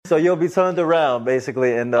So you'll be turned around,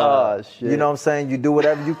 basically, and shit. you know what I'm saying? You do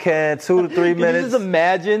whatever you can, 2 to 3 minutes. Can you just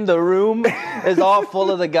imagine the room is all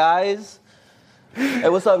full of the guys? Hey,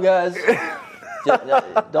 what's up, guys?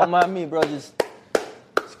 Don't mind me, bro. Just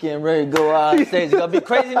getting ready to go out on stage. It's gonna be a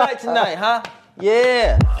crazy night tonight, huh?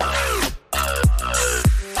 Yeah.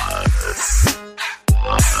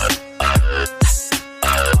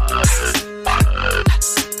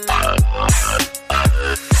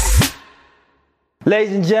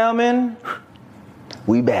 Ladies and gentlemen,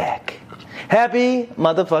 we back. Happy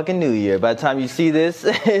motherfucking New Year. By the time you see this,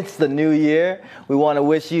 it's the new year. We want to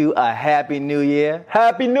wish you a happy New Year.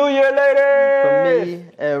 Happy New Year, ladies! From me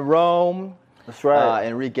and Rome. That's right.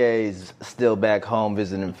 Enrique's still back home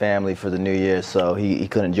visiting family for the New Year, so he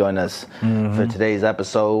couldn't join us for today's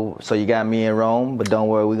episode. So you got me and Rome, but don't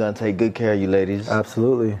worry, we're going to take good care of you ladies.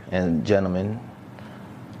 Absolutely. And gentlemen,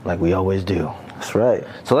 like we always do. That's right.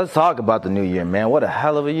 So let's talk about the new year, man. What a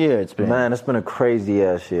hell of a year it's been. Man, it's been a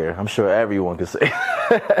crazy-ass year. I'm sure everyone could say.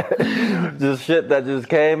 Just shit that just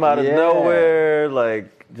came out of nowhere,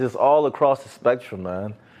 like, just all across the spectrum,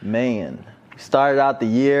 man. Man, we started out the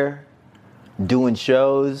year doing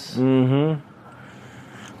shows here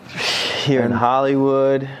in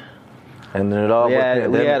Hollywood. And then it all we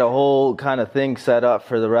had a whole kind of thing set up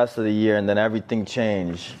for the rest of the year, and then everything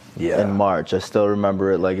changed in March. I still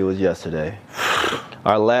remember it like it was yesterday.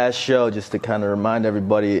 Our last show, just to kind of remind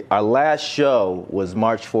everybody, our last show was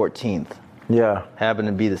March 14th. Yeah. Happened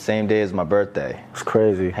to be the same day as my birthday. It's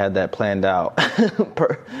crazy. Had that planned out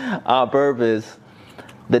on purpose.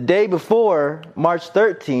 The day before, March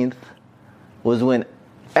 13th, was when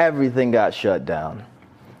everything got shut down.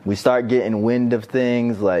 We start getting wind of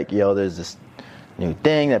things like, there's this new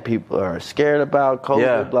thing that people are scared about,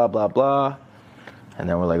 COVID, blah, blah, blah. And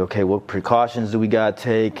then we're like, okay, what precautions do we got to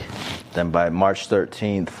take? Then by March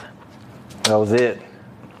 13th, that was it.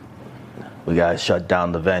 We got to shut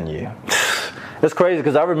down the venue. It's crazy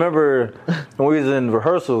because I remember when we was in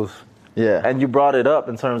rehearsals, and you brought it up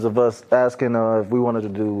in terms of us asking if we wanted to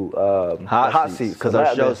do hot seats. Because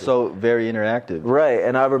our show's so very interactive. Right,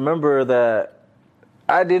 and I remember that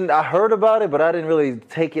I heard about it, but I didn't really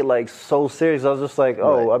take it like so serious. I was just like,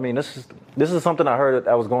 I mean, this is something I heard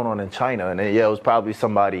that was going on in China, and it was probably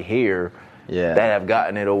somebody here that have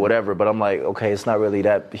gotten it or whatever. But I'm like, okay, it's not really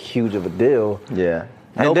that huge of a deal. Yeah.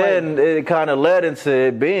 And then it kind of led into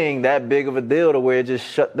it being that big of a deal to where it just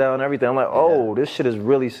shut down everything. I'm like, this shit is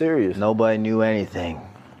really serious. Nobody knew anything.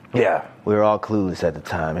 Yeah. We were all clueless at the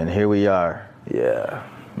time, and here we are. Yeah.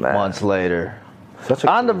 Man. Months later.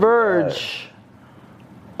 On the verge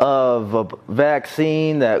of a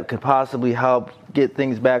vaccine that could possibly help get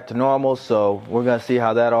things back to normal, so we're gonna see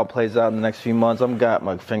how that all plays out in the next few months. I've got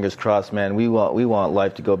my fingers crossed, man. We want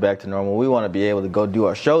life to go back to normal. We want to be able to go do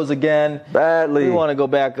our shows again. Badly. We want to go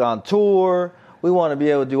back on tour. We want to be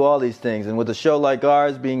able to do all these things, and with a show like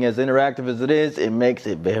ours being as interactive as it is, it makes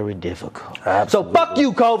it very difficult. Absolutely. So fuck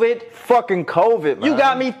you, COVID. Fucking COVID, man. You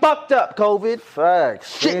got me fucked up, COVID.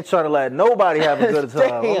 Facts. Shit. We ain't trying to let nobody have a good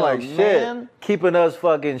time. I'm like, shit, man. Keeping us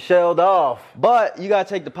fucking shelled off. But you gotta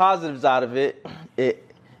take the positives out of it. It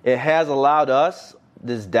has allowed us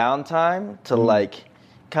this downtime to like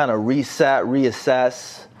kind of reset,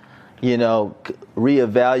 reassess,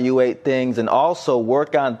 reevaluate things, and also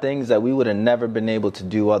work on things that we would have never been able to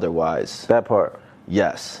do otherwise. That part.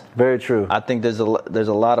 Yes. Very true. I think there's a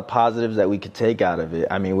lot of positives that we could take out of it.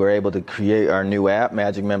 I mean, we're able to create our new app,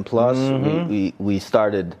 Magic Men Plus. We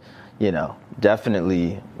started,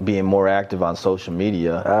 definitely being more active on social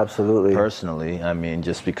media. Absolutely. Personally, I mean,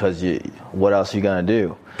 just because what else are you gonna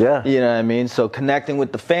do? Yeah. You know what I mean? So connecting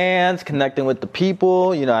with the fans, connecting with the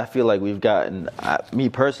people, I feel like we've gotten, me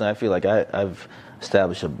personally, I feel like I've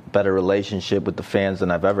established a better relationship with the fans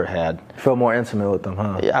than I've ever had. Feel more intimate with them,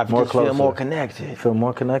 huh? Yeah, I feel more connected. Feel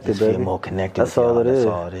more connected, baby. Feel more connected. That's all it is.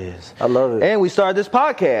 That's all it is. I love it. And we started this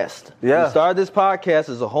podcast. Yeah. We started this podcast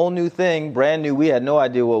as a whole new thing, brand new. We had no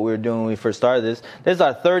idea what we were doing when we first started this. This is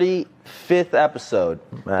our 35th episode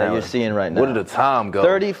that you're seeing right now. Where did the time go?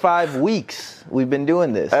 35 weeks we've been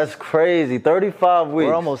doing this. That's crazy. 35 weeks.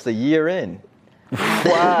 We're almost a year in.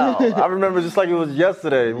 Wow. I remember just like it was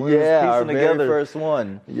yesterday. We was our together. very first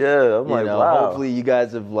one. Yeah, I'm like, wow. Hopefully you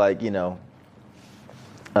guys have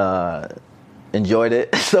enjoyed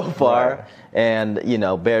it so far. Right. And,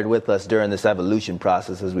 bared with us during this evolution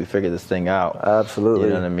process as we figure this thing out. Absolutely.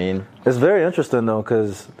 You know what I mean? It's very interesting, though,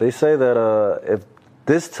 because they say that if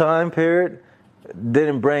this time period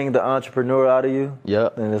didn't bring the entrepreneur out of you,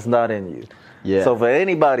 then it's not in you. Yeah. So for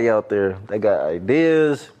anybody out there that got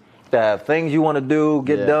ideas, that have things you want to do,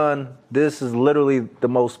 get done, this is literally the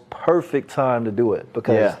most perfect time to do it.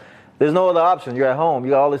 Because There's no other option. You're at home. You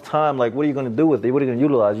got all this time. Like, what are you going to do with it? What are you going to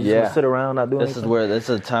utilize? You just going to sit around not doing anything? This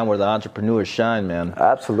is a time where the entrepreneurs shine, man.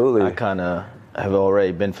 Absolutely. I kind of have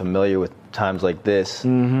already been familiar with times like this.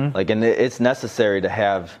 Mm-hmm. Like, and it's necessary to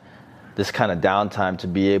have this kind of downtime to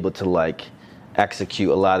be able to, like, execute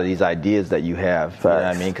a lot of these ideas that you have. Facts. You know what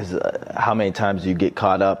I mean? Because how many times do you get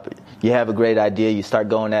caught up? You have a great idea, you start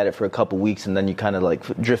going at it for a couple weeks, and then you kind of like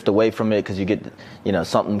drift away from it because you get,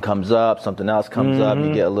 something comes up, something else comes up,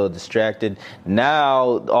 you get a little distracted.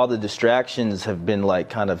 Now, all the distractions have been like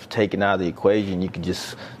kind of taken out of the equation. You can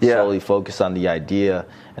just solely focus on the idea.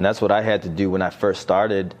 And that's what I had to do when I first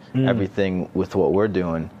started everything with what we're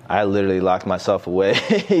doing. I literally locked myself away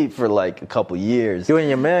for like a couple years. You in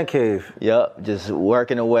your man cave. Yep, just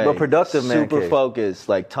working away. But productive man Super cave. focused,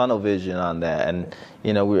 like tunnel vision on that. And,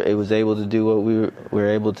 it was able to do what we were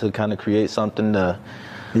able to kind of create something to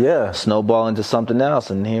snowball into something else.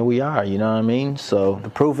 And here we are, you know what I mean? So the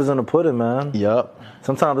proof is in the pudding, man. Yep.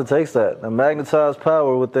 Sometimes it takes that. The magnetized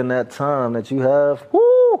power within that time that you have.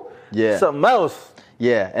 Woo! Yeah. Something else.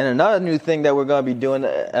 Yeah, and another new thing that we're going to be doing,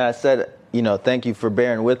 and I said, thank you for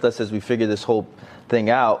bearing with us as we figure this whole thing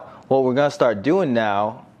out. What we're going to start doing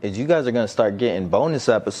now is you guys are going to start getting bonus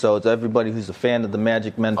episodes. Everybody who's a fan of the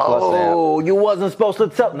Magic Men Plus app. Oh, you wasn't supposed to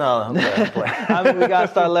tell. No, I'm playing. I mean, we got to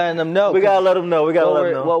start letting them know. We got to let them know.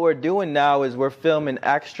 What we're doing now is we're filming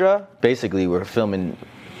extra. Basically, we're filming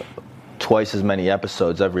twice as many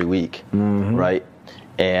episodes every week, right?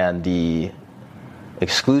 And the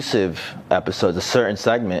exclusive episodes, a certain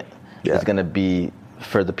segment, is going to be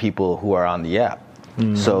for the people who are on the app.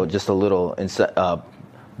 So just a little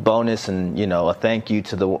bonus and, a thank you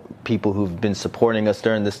to the people who've been supporting us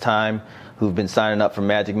during this time, who've been signing up for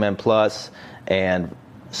Magic Men Plus and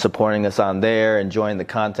supporting us on there, enjoying the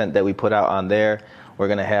content that we put out on there. We're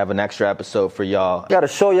going to have an extra episode for y'all. Got to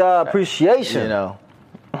show y'all appreciation.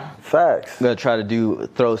 Facts. I'm going to try to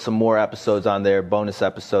throw some more episodes on there, bonus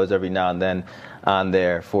episodes every now and then on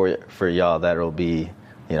there for y'all. That'll be,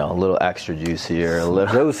 a little extra juicier, a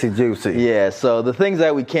little juicy. Yeah. So the things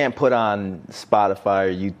that we can't put on Spotify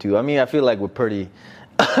or YouTube. I mean, I feel like we're pretty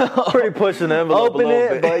pushing the envelope open a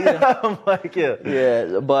little it, bit. but I'm like,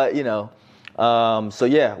 yeah. But so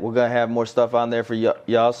yeah, we're gonna have more stuff on there for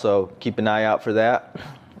y'all. So keep an eye out for that.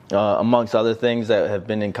 Amongst other things that have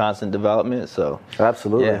been in constant development. So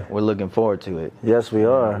absolutely, yeah, we're looking forward to it. Yes, we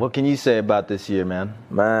are. What can you say about this year, man?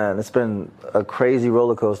 Man, it's been a crazy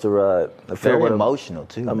roller coaster ride. Very emotional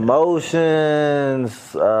too.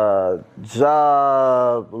 Emotions, job,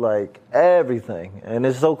 like everything, and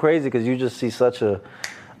it's so crazy because you just see such a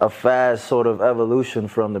fast sort of evolution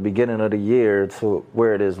from the beginning of the year to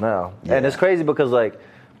where it is now. Yeah. And it's crazy because like,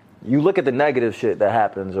 you look at the negative shit that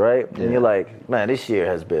happens, right? Yeah. And you're like, man, this year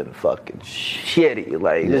has been fucking shitty.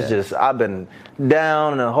 Like, it's just, I've been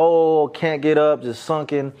down in a hole, can't get up, just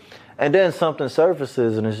sunken. And then something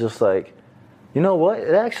surfaces and it's just like, you know what?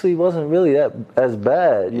 It actually wasn't really that as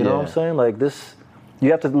bad. You know what I'm saying? Like this,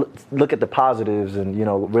 you have to look at the positives and,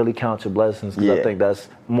 really count your blessings because I think that's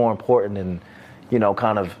more important than,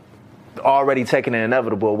 kind of already taking the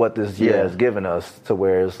inevitable of what this year has given us to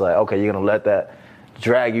where it's like, okay, you're going to let that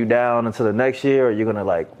drag you down into the next year, or you're gonna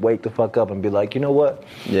like wake the fuck up and be like, you know what?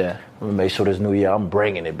 Yeah, I'm gonna make sure this new year I'm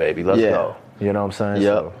bringing it, baby. Let's go. You know what I'm saying?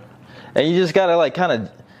 Yep. So. And you just gotta like kind of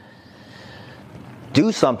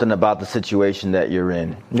do something about the situation that you're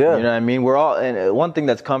in. Yeah. You know what I mean? We're all, and one thing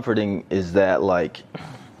that's comforting is that like,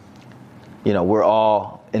 we're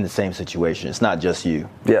all in the same situation. It's not just you.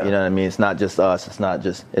 Yeah. You know what I mean? It's not just us. It's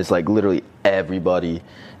like literally everybody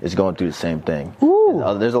is going through the same thing.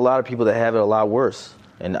 There's a lot of people that have it a lot worse,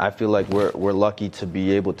 and I feel like we're lucky to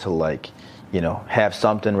be able to like, have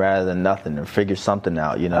something rather than nothing and figure something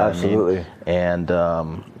out. You know Absolutely. what I mean?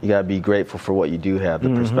 And you gotta be grateful for what you do have, the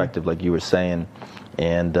perspective, like you were saying,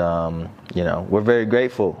 and we're very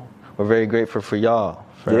grateful. We're very grateful for y'all.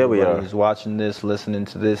 For everybody who's watching this, listening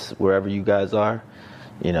to this, wherever you guys are.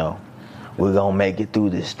 We're gonna make it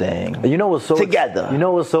through this thing. You know what's so together? You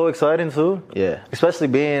know what's so exciting too? Yeah. Especially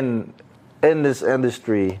being in this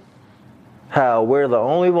industry, how we're the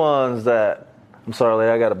only ones that, I'm sorry,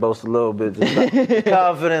 I gotta boast a little bit, just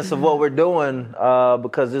confidence of what we're doing,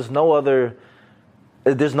 because there's no other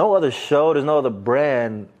show, there's no other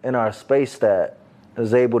brand in our space that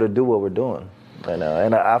is able to do what we're doing right now,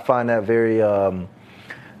 and I find that very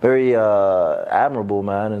admirable,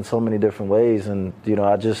 man, in so many different ways. And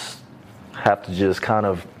I just have to just kind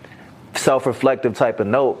of self-reflective type of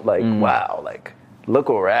note, like wow, like look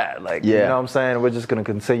where we're at, like you know what I'm saying. We're just gonna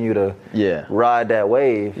continue to ride that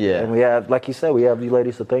wave, and we have, like you said, we have you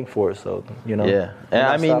ladies to thank for it. So and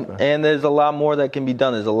I mean, and there's a lot more that can be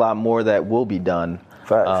done. There's a lot more that will be done.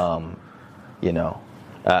 Facts. You know,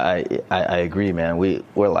 I agree, man.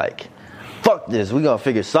 We're like, fuck this. We gotta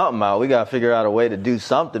figure something out. We gotta figure out a way to do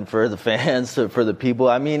something for the fans, for the people.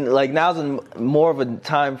 I mean, like now's more of a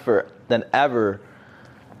time than ever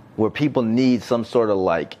where people need some sort of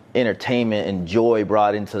like entertainment and joy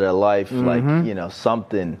brought into their life, like, you know,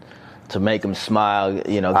 something to make them smile,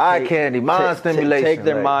 you know. Eye candy, mind stimulation. Take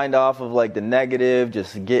their mind off of like the negative,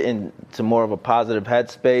 just get into more of a positive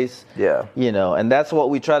headspace. Yeah. You know, and that's what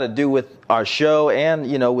we try to do with our show and,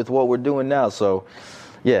 you know, with what we're doing now. So,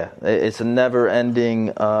 yeah, it's a never-ending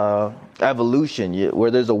evolution.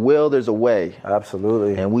 Where there's a will, there's a way.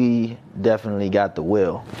 Absolutely. And we definitely got the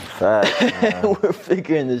will. Facts, We're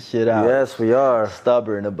figuring this shit out. Yes, we are.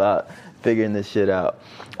 Stubborn about figuring this shit out.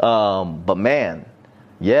 But man,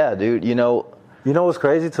 yeah, dude, you know. You know what's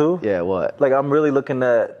crazy too? Yeah, what? Like I'm really looking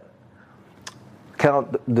at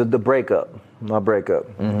the breakup, my breakup,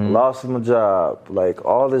 loss of my job, like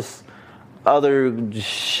all this other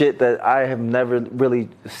shit that I have never really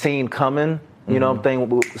seen coming. You know what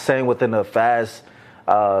I'm saying, within a fast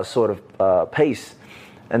sort of pace.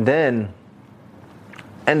 And then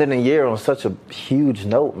ending the year on such a huge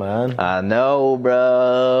note, man. I know,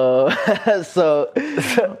 bro. So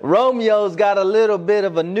Romeo's got a little bit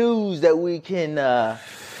of a news that we can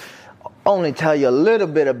only tell you a little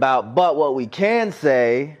bit about, but what we can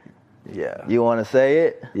say. Yeah. You want to say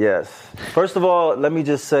it? Yes. First of all, let me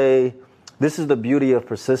just say this is the beauty of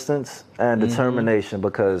persistence and determination,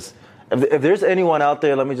 because if there's anyone out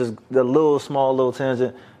there, let me just, a small little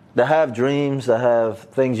tangent, that have dreams, that have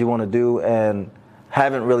things you want to do and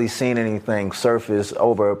haven't really seen anything surface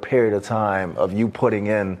over a period of time of you putting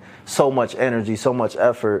in so much energy, so much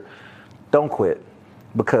effort, don't quit.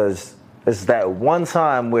 Because it's that one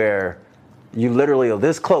time where you literally are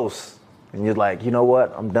this close and you're like, you know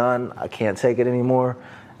what, I'm done, I can't take it anymore.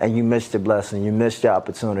 And you missed your blessing, you missed your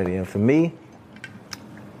opportunity. And for me,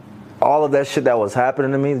 all of that shit that was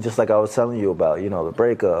happening to me, just like I was telling you about, you know, the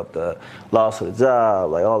breakup, the loss of the job,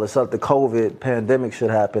 like all this stuff, the COVID pandemic shit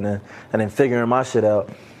happening, and then figuring my shit out.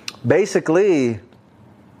 Basically,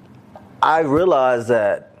 I realized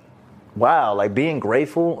that, wow, like being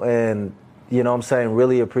grateful and, you know what I'm saying,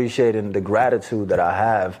 really appreciating the gratitude that I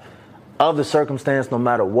have of the circumstance, no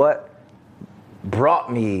matter what,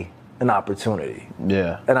 brought me an opportunity.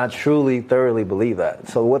 Yeah. And I truly, thoroughly believe that.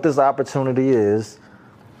 So what this opportunity is,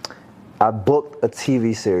 I booked a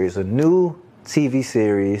TV series, a new TV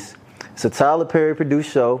series. It's a Tyler Perry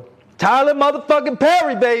produced show. Tyler motherfucking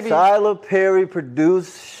Perry, baby. Tyler Perry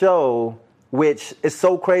produced show, which is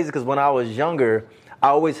so crazy because when I was younger, I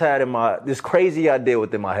always had this crazy idea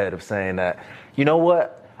within my head of saying that, you know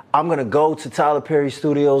what? I'm going to go to Tyler Perry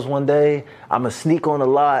Studios one day. I'm going to sneak on a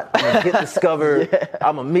lot. I'm going to get discovered. Yeah.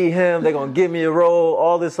 I'm going to meet him. They're going to give me a role,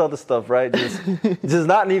 all this other stuff, right? Just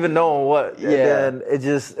not even knowing what. Yeah. And it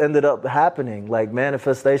just ended up happening, like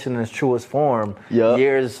manifestation in its truest form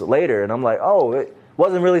years later. And I'm like, oh, it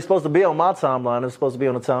wasn't really supposed to be on my timeline. It was supposed to be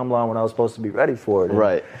on the timeline when I was supposed to be ready for it. And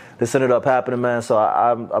right. This ended up happening, man. So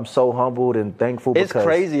I'm so humbled and thankful. It's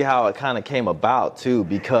crazy how it kind of came about, too,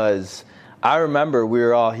 because I remember we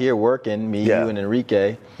were all here working, me, you, and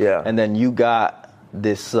Enrique. Yeah. And then you got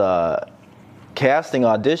this casting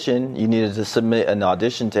audition you needed to submit an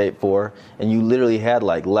audition tape for, and you literally had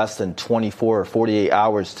like less than 24 or 48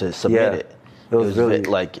 hours to submit it. It was really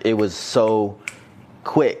like it was so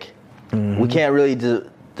quick. We can't really dive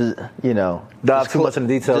too much in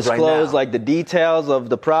the details right now. Disclose like the details of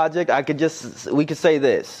the project. We could say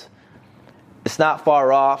this. It's not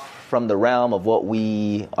far off from the realm of what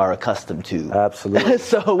we are accustomed to. Absolutely.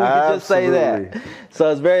 So we can just say that.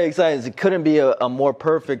 So it's very exciting. It couldn't be a more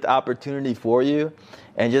perfect opportunity for you.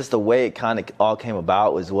 And just the way it kind of all came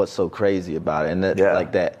about was what's so crazy about it. And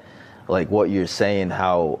like what you're saying,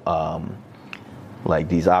 how like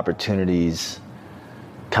these opportunities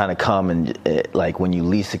kind of come and like when you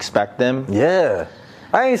least expect them. Yeah.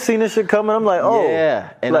 I ain't seen this shit coming. I'm like, oh.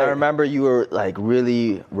 Yeah. And I remember you were like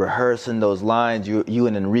really rehearsing those lines. You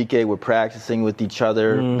and Enrique were practicing with each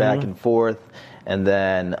other back and forth. And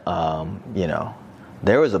then,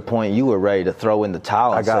 there was a point you were ready to throw in the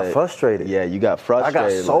towel. I got frustrated. Yeah, you got frustrated. I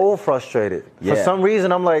got so frustrated. Yeah. For some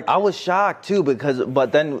reason, I'm like. I was shocked too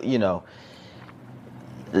but then,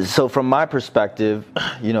 so from my perspective,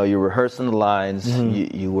 you're rehearsing the lines.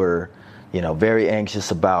 You were, very anxious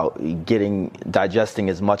about digesting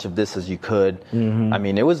as much of this as you could. I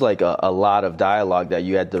mean, it was like a lot of dialogue that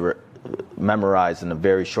you had to memorize in a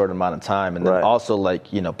very short amount of time. And then also,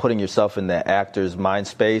 like, you know, putting yourself in that actor's mind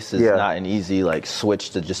space is not an easy, like,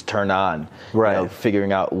 switch to just turn on. Right. You know,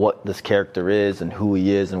 figuring out what this character is and who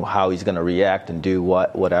he is and how he's going to react and do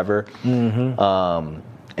whatever.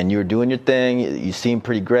 And you were doing your thing. You seemed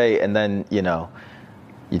pretty great. And then, you know,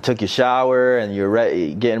 you took your shower and you're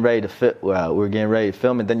getting ready to fit. Well, we were getting ready to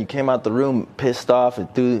film, and then you came out the room pissed off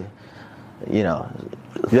and threw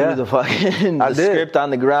the fucking script on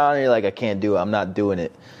the ground, and you're like, I can't do it. I'm not doing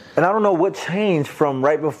it. And I don't know what changed from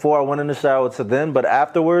right before I went in the shower to then, but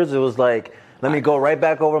afterwards it was like, let me go right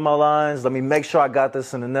back over my lines. Let me make sure I got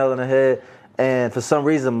this in the nail in the head. And for some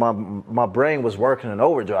reason, my brain was working in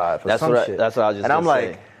overdrive. That's what I was just gonna say. And I'm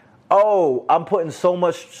like, oh, I'm putting so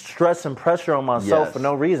much stress and pressure on myself for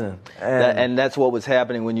no reason. And that's what was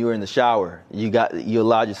happening when you were in the shower. You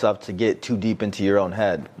allowed yourself to get too deep into your own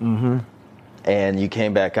head. Mm-hmm. And you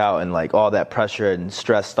came back out, and like all that pressure and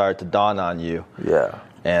stress started to dawn on you. Yeah.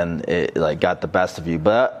 And it like got the best of you.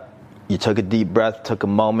 But you took a deep breath, took a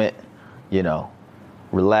moment, you know,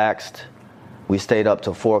 relaxed. We stayed up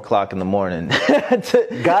till 4 o'clock in the morning.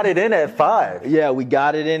 Got it in at 5. Yeah, we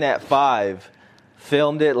got it in at 5.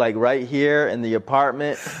 Filmed it like right here in the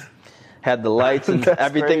apartment. Had the lights and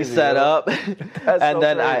everything crazy, set up. And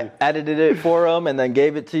then I edited it for him and then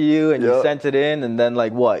gave it to you, and you sent it in, and then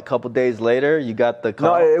like what, a couple days later you got the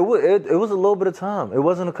call? No, it was a little bit of time. It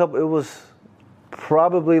wasn't a couple, it was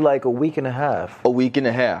probably like a week and a half. A week and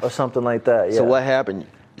a half. Or something like that, yeah. So what happened?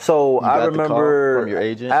 So I remember from your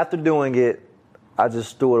agent? After doing it, I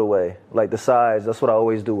just threw it away. Like the sides, that's what I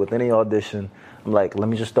always do with any audition. I'm like, let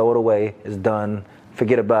me just throw it away. It's done.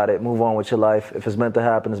 Forget about it. Move on with your life. If it's meant to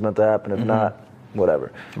happen, it's meant to happen. If not,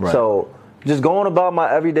 whatever. Right. So just going about my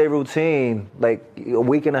everyday routine, like a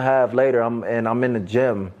week and a half later, I'm in the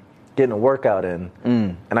gym getting a workout in.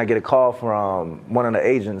 And I get a call from one of the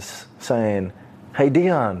agents saying, hey,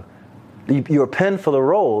 Dion, you're pinned for the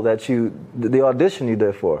role that the audition you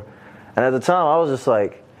did for. And at the time, I was just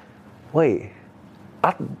like, wait.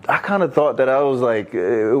 I kind of thought that I was like,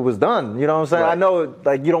 it was done. You know what I'm saying? Right. I know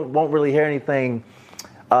like you won't really hear anything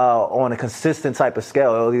on a consistent type of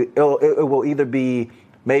scale. It will either be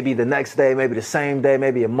maybe the next day, maybe the same day,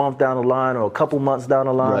 maybe a month down the line or a couple months down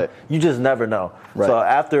the line. Right. You just never know. Right. So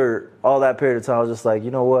after all that period of time, I was just like, you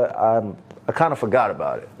know what? I kind of forgot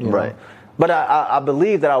about it. You know? But I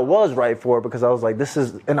believe that I was right for it because I was like, this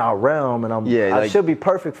is in our realm, and I should be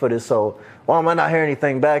perfect for this. So, well, I might not hear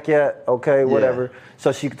anything back yet. Okay, whatever. Yeah.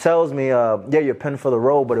 So she tells me, you're pinned for the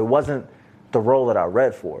role, but it wasn't the role that I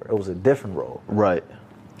read for. It was a different role. Right.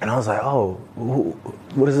 And I was like, oh,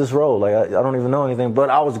 what is this role? Like, I don't even know anything. But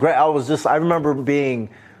I was great. I remember being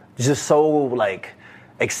just so, like,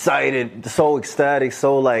 excited, so ecstatic,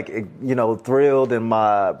 so like, you know, thrilled, and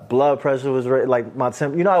my blood pressure was like my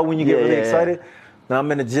temp. You know how when you get really excited? And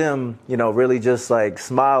I'm in the gym, you know, really just like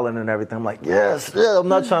smiling and everything. I'm like, yes. I'm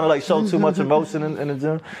not trying to like show too much emotion in the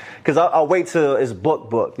gym, because I'll wait till it's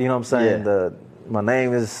booked. You know what I'm saying? Yeah. My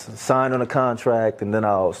name is signed on a contract, and then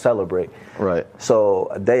I'll celebrate. Right. So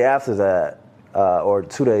a day after that, or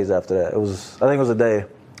 2 days after that, I think it was a day,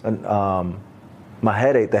 and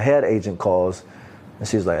the head agent calls. And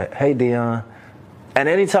she's like, hey, Dion. And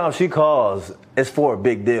anytime she calls, it's for a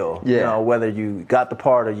big deal. Yeah. You know, whether you got the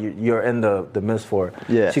part or you're in the midst for it.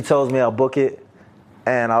 Yeah. She tells me I'll book it.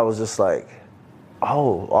 And I was just like,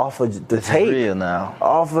 oh, off of the tape. It's real now.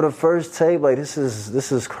 Off of the first tape, like this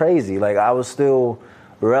is crazy. Like I was still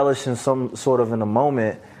relishing some sort of in the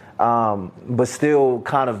moment, but still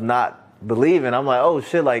kind of not believing. I'm like, oh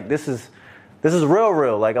shit, like this is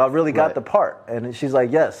real. Like, I really got the part. And she's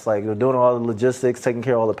like, yes. Like, they're doing all the logistics, taking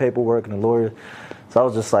care of all the paperwork and the lawyers. So I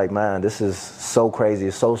was just like, man, this is so crazy.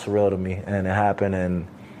 It's so surreal to me. And it happened. And,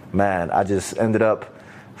 man, I just ended up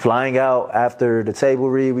flying out after the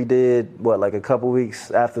table read we did, like a couple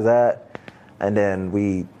weeks after that. And then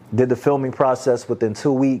we did the filming process within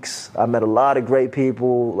 2 weeks. I met a lot of great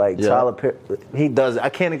people. Like, Tyler Perry, I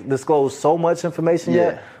can't disclose so much information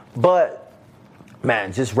yet. But,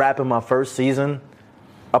 man, just wrapping my first season,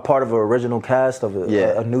 a part of an original cast of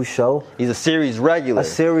a new show. He's a series regular.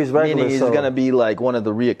 Meaning he's going to be like one of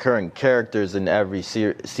the reoccurring characters in every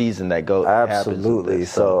season that goes. Absolutely.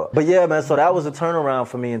 But yeah, man, so that was a turnaround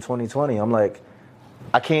for me in 2020. I'm like,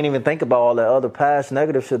 I can't even think about all that other past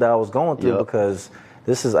negative shit that I was going through because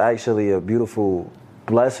this is actually a beautiful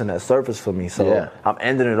blessing that surfaced for me. So I'm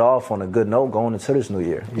ending it off on a good note going into this new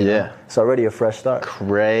year. You know? It's already a fresh start.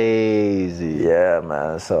 Crazy. Yeah,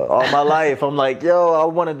 man. So all my life, I'm like, yo, I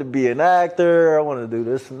wanted to be an actor. I wanted to do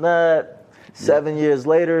this and that. 7 years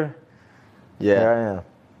later, here I am.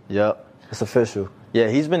 Yep. It's official. Yeah,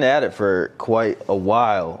 he's been at it for quite a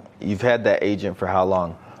while. You've had that agent for how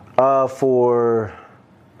long?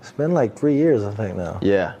 It's been like 3 years, I think now.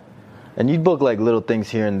 Yeah. And you'd book like little things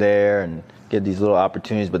here and there and get these little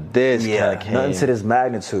opportunities, but this kind of came. Nothing to this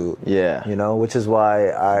magnitude. Yeah. You know, which is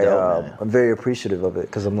why Dope, I'm very appreciative of it,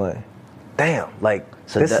 because I'm like, damn, like,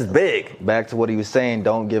 this is big. Back to what he was saying,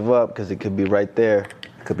 don't give up, because it could be right there.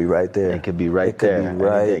 It could be right there. It could be right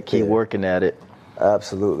there. Keep working at it.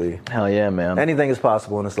 Absolutely. Hell yeah, man. Anything is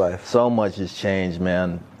possible in this life. So much has changed,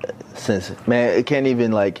 man. It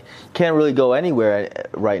can't really go anywhere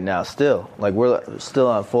right now still. Like, we're still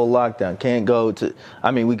on full lockdown.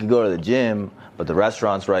 We could go to the gym, but the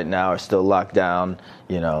restaurants right now are still locked down.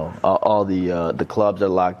 You know, all the clubs are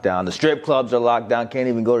locked down. The strip clubs are locked down. Can't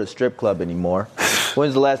even go to the strip club anymore.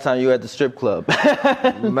 When's the last time you were at the strip club?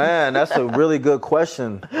 Man, that's a really good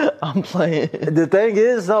question. I'm playing. The thing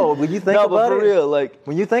is, though, when you think about it. No, but for real, like.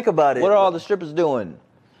 When you think about it. What are all the strippers doing?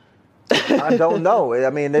 I don't know. I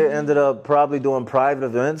mean, they ended up probably doing private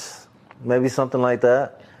events, maybe something like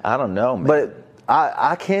that. I don't know, man. But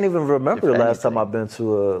I can't even remember the last time I've been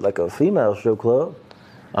to a female strip club.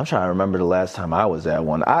 I'm trying to remember the last time I was at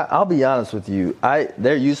one. I'll be honest with you.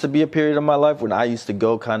 There used to be a period of my life when I used to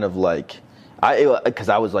go kind of like, because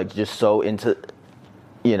I was like just so into,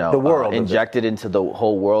 you know, the world injected into the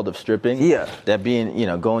whole world of stripping. Yeah. That being, you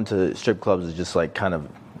know, going to strip clubs is just like kind of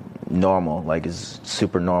normal, like it's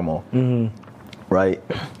super normal. Mm-hmm. Right?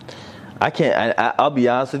 I'll be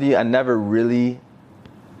honest with you, I never really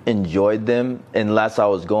enjoyed them unless I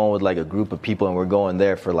was going with like a group of people and we're going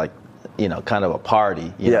there for like, you know, kind of a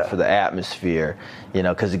party, you know, for the atmosphere, you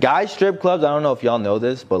know, because guy strip clubs, I don't know if y'all know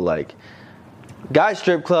this, but like guy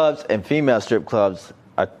strip clubs and female strip clubs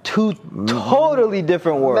are two totally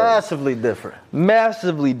different worlds.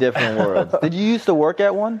 Massively different worlds. Did you used to work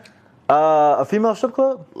at one? A female strip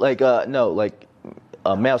club? No, like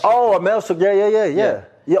a male strip club. Oh, a male strip, yeah.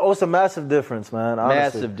 Yeah, it's a massive difference, man,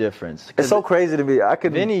 honestly. Massive difference. It's so crazy to me.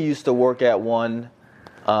 Vinny used to work at one.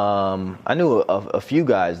 I knew a few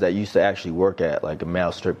guys that used to actually work at like a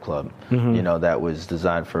male strip club, you know, that was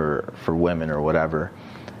designed for women or whatever.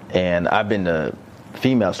 And I've been to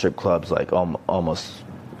female strip clubs like almost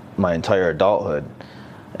my entire adulthood.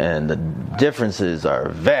 And the differences are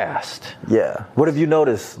vast. Yeah. What have you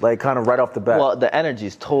noticed, like kind of right off the bat? Well, the energy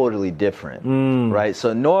is totally different, right?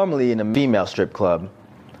 So normally in a female strip club,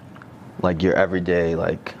 like your everyday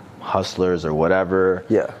like hustlers or whatever.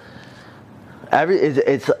 Yeah.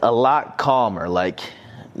 It's a lot calmer. Like,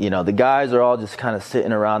 you know, the guys are all just kind of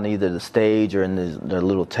sitting around either the stage or in their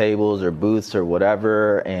little tables or booths or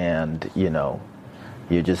whatever, and you know,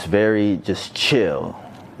 you're just just chill.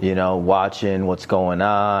 You know, watching what's going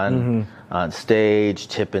on stage,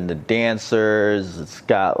 tipping the dancers. It's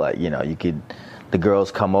got like, you know, the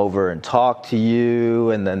girls come over and talk to you,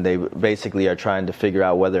 and then they basically are trying to figure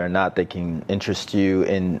out whether or not they can interest you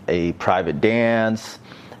in a private dance.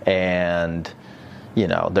 And, you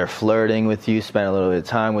know, they're flirting with you, spending a little bit of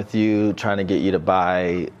time with you, trying to get you to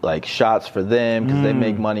buy like shots for them because they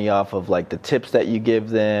make money off of like the tips that you give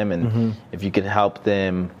them. And if you can help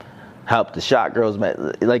the shot girls,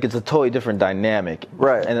 like it's a totally different dynamic.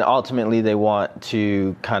 Right. And ultimately they want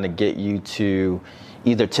to kind of get you to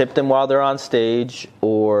either tip them while they're on stage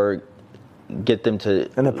or get them to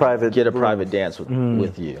get a private dance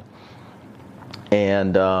with you.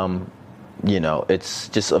 And, you know, it's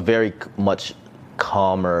just a very much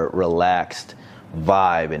calmer, relaxed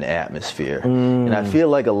vibe and atmosphere. And I feel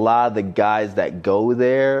like a lot of the guys that go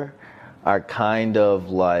there are kind of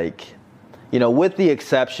like, you know, with the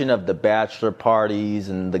exception of the bachelor parties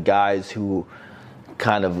and the guys who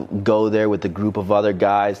kind of go there with a group of other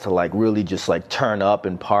guys to like really just like turn up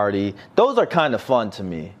and party. Those are kind of fun to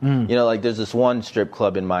me. You know, like there's this one strip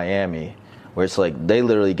club in Miami where it's like they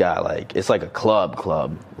literally got like, it's like a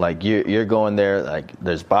club. Like you're going there, like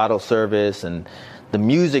there's bottle service and the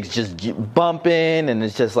music's just bumping and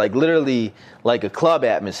it's just like literally like a club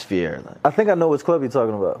atmosphere. I think I know which club you're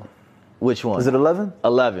talking about. Which one? Is it 11?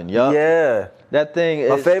 11, yup. Yeah. That thing is...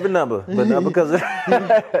 my favorite number, but not because of...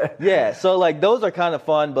 Yeah, so like those are kind of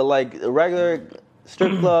fun, but like regular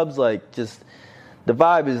strip clubs, like just the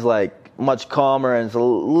vibe is like much calmer and it's a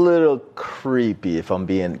little creepy if I'm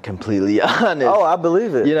being completely honest. Oh, I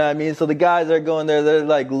believe it. You know what I mean? So the guys are going there, they're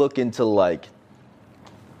like looking to like,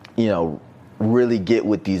 you know, really get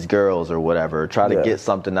with these girls or whatever, try to get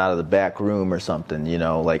something out of the back room or something, you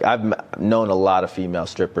know. Like I've known a lot of female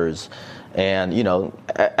strippers and, you know,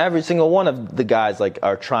 every single one of the guys like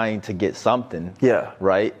are trying to get something. Yeah.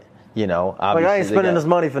 Right? You know, obviously. Like I ain't spending this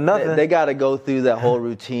money for nothing. They got to go through that whole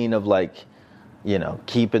routine of like,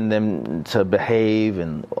 keeping them to behave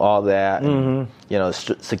and all that. And,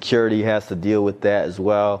 security has to deal with that as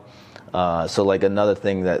well. So like another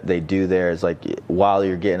thing that they do there is like while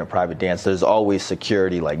you're getting a private dance, there's always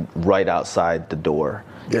security like right outside the door.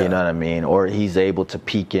 Yeah. You know what I mean? Or he's able to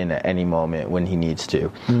peek in at any moment when he needs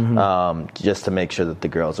to, just to make sure that the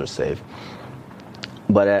girls are safe.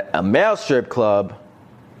 But at a male strip club,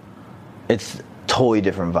 it's totally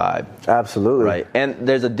different vibe. Absolutely. Right. And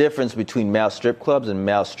there's a difference between male strip clubs and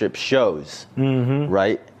male strip shows.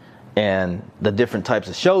 Right. And the different types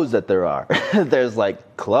of shows that there are. There's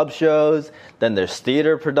like club shows, then there's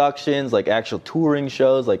theater productions, like actual touring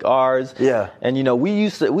shows like ours. Yeah. And we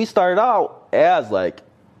started out as like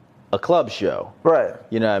a club show. Right.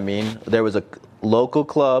 You know what I mean? There was a local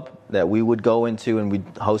club that we would go into and we'd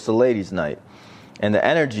host a ladies' night. And the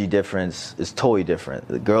energy difference is totally different.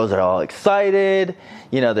 The girls are all excited,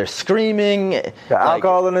 they're screaming. The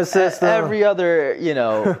alcohol in the system. Every other,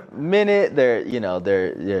 minute,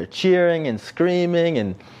 they're cheering and screaming,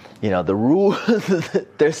 and the rules.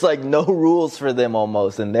 There's like no rules for them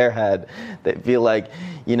almost in their head. They feel like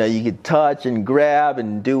you could touch and grab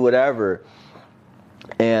and do whatever.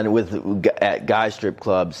 And at guy strip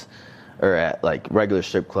clubs, or at like regular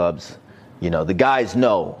strip clubs, the guys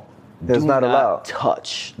know. It's not allowed.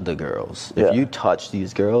 Touch the girls. If you touch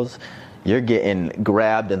these girls, you're getting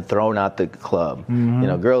grabbed and thrown out the club.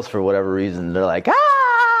 Girls for whatever reason they're like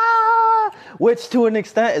which to an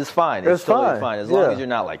extent is fine. It's totally fine as long as you're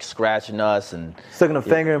not like scratching us and sticking a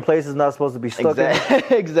finger in places not supposed to be stuck in.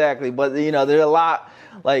 Exactly. But there's a lot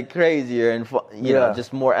like crazier and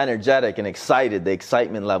just more energetic and excited. The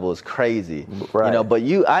excitement level is crazy. Right. But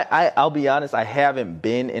I'll be honest, I haven't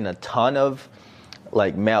been in a ton of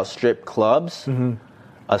like male strip clubs,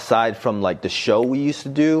 aside from like the show we used to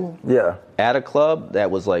do at a club that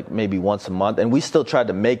was like maybe once a month, and we still tried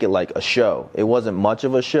to make it like a show. It wasn't much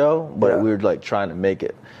of a show, but we were like trying to make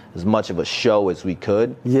it as much of a show as we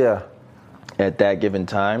could at that given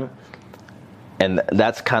time. And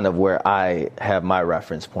that's kind of where I have my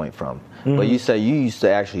reference point from. But you say you used to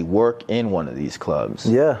actually work in one of these clubs.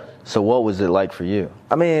 Yeah. So what was it like for you?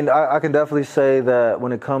 I mean, I can definitely say that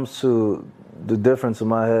when it comes to the difference in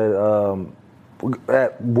my head,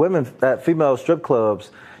 at female strip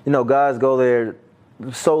clubs, guys go there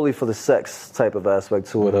solely for the sex type of aspect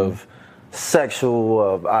to it, of sexual,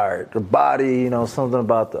 of art, the body, something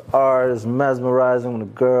about the art is mesmerizing when a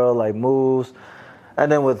girl like moves.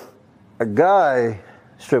 And then with a guy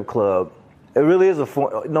strip club, it really is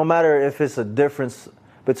no matter if it's a difference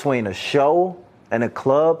between a show and a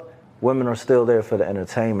club, women are still there for the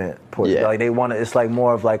entertainment portion. Yeah. Like they want to. It's like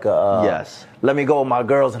more of like a let me go with my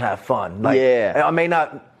girls and have fun. Like, I may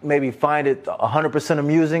not maybe find it 100%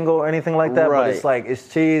 amusing or anything like that, but it's like it's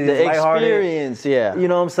cheesy, the it's lighthearted. Experience, You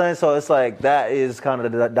know what I'm saying? So it's like that is kind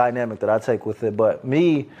of the dynamic that I take with it. But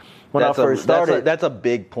me, when I first started, that's a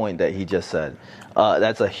big point that he just said.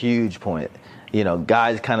 That's a huge point.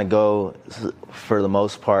 Guys kind of go for the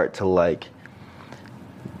most part to like.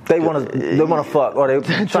 They want to fuck, or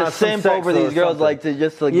they trying to simp over these girls, like to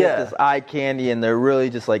get this eye candy, and they're really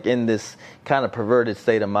just like in this kind of perverted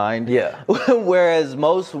state of mind. Yeah. Whereas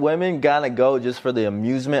most women kind of go just for the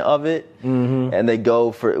amusement of it, and they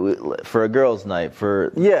go for a girls' night,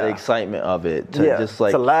 for the excitement of it, to just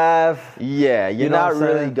like to laugh. Yeah, you're not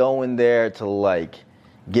really going there to like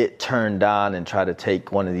get turned on and try to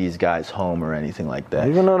take one of these guys home or anything like that.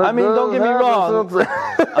 I mean, don't get me wrong.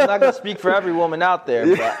 I'm not going to speak for every woman out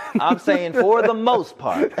there, but I'm saying for the most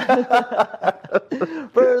part.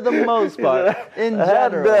 For the most part. In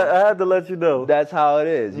general. I had to let you know. That's how it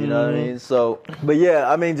is, you know what I mean? So, but yeah,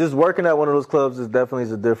 I mean, just working at one of those clubs is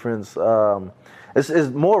definitely a difference. It's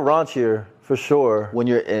more raunchier for sure. When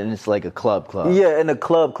you're in, it's like a club. Yeah, in a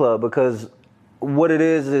club, because what it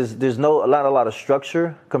is there's a lot of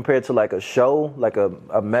structure compared to like a show, like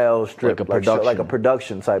a male strip, like a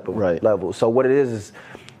production type of level. So what it is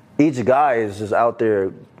each guy is just out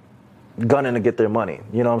there gunning to get their money.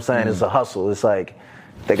 You know what I'm saying? It's a hustle. It's like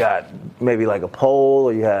they got maybe like a pole,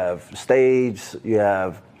 or you have stage, you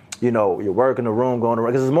have, you're working the room, going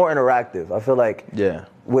around, because it's more interactive. I feel like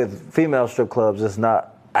with female strip clubs, it's not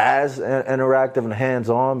as interactive and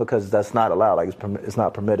hands-on because that's not allowed. Like it's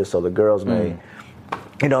not permitted. So the girls may,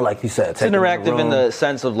 like you said, it's interactive in the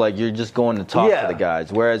sense of like you're just going to talk to the guys.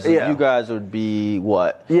 Whereas you guys would be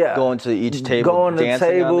what? Yeah, going to each table, going to dancing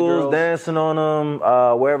tables, on the girls? dancing on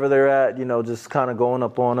them, wherever they're at. Just kind of going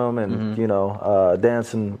up on them and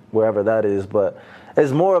dancing wherever that is. But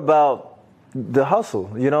it's more about the hustle.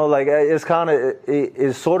 Like it's kind of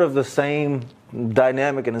it's sort of the same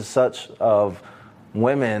dynamic and as such of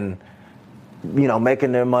women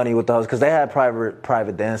making their money with those, because they had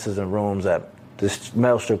private dances and rooms at this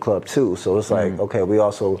male strip club too. So it's like, okay, we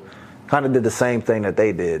also kind of did the same thing that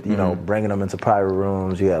they did, bringing them into private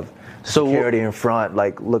rooms. You have security in front,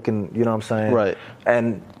 like looking, you know what I'm saying? Right.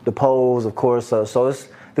 And the pose, of course. So it's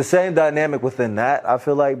the same dynamic within that, I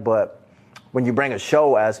feel like, but when you bring a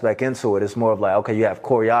show aspect into it, it's more of like, okay, you have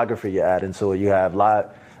choreography you add into it. You have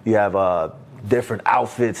different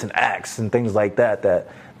outfits and acts and things like that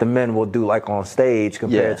the men will do like on stage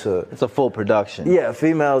compared to. It's a full production. Yeah,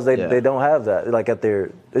 females they don't have that. Like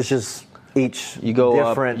it's just each you go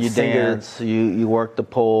different up, you singer. dance, you work the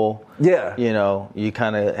pole. Yeah. You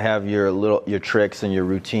kind of have your tricks and your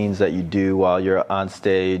routines that you do while you're on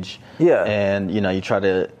stage. Yeah. And you try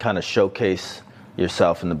to kind of showcase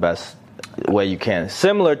yourself in the best way you can.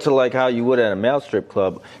 Similar to like how you would at a male strip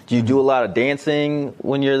club. Do you do a lot of dancing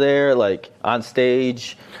when you're there, like on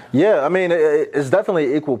stage? Yeah, I mean, it's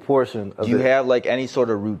definitely an equal portion of Do you it. have like any sort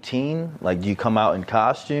of routine? Like, do you come out in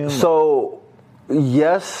costume? So,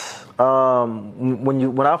 yes.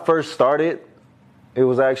 When I first started, it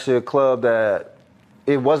was actually a club that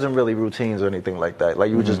it wasn't really routines or anything like that. Like,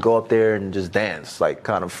 you would just go up there and just dance, like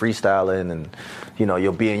kind of freestyling, and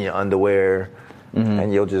you'll be in your underwear.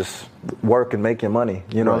 And you'll just work and make your money.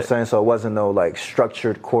 You know what I'm saying? So it wasn't no like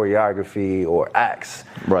structured choreography or acts.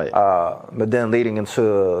 Right. But then leading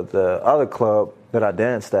into the other club that I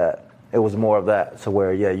danced at, it was more of that. So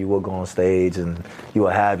where, you will go on stage and you will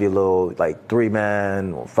have your little like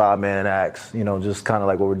 3-man or 5-man acts, just kind of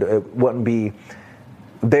like what we're doing. It wouldn't be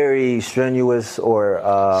very strenuous or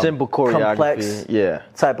simple choreography. Complex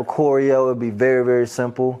type of choreo. It would be very, very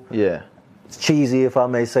simple. Yeah. Cheesy, if I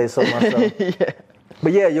may say so myself.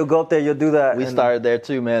 But you'll go up there, you'll do that. We started there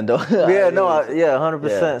too, man. 100%.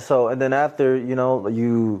 Yeah. So, and then after,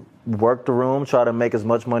 you work the room, try to make as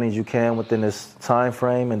much money as you can within this time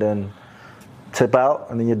frame, and then tip out,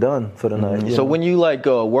 and then you're done for the night. So when you like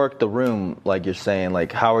work the room, like you're saying,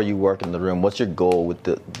 like how are you working the room? What's your goal with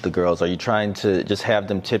the girls? Are you trying to just have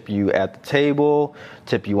them tip you at the table,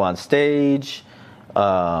 tip you on stage?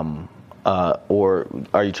 Or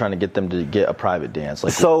are you trying to get them to get a private dance?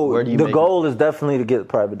 Like, where do you the goal is definitely to get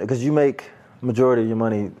private, because you make majority of your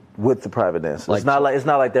money with the private dance. It's not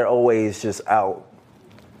like they're always just out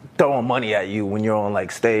throwing money at you when you're on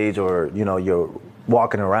like stage or you're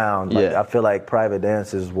walking around. Like, I feel like private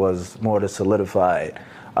dances was more the solidified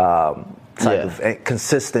type of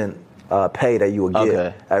consistent pay that you would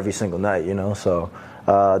get every single night. So.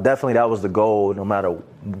 Definitely that was the goal, no matter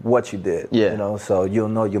what you did. So you'll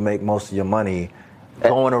make most of your money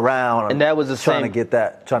going around, and that was trying to get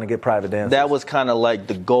private dances. That was kind of like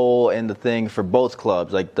the goal and the thing for both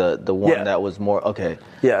clubs, like the one that was more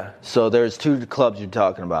So there's two clubs you're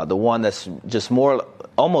talking about. The one that's just more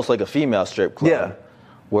almost like a female strip club,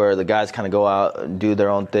 where the guys kind of go out and do their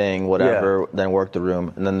own thing, whatever, then work the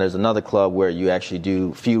room. And then there's another club where you actually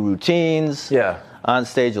do few routines. On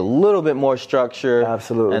stage, a little bit more structure.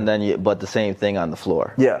 Absolutely. And then but the same thing on the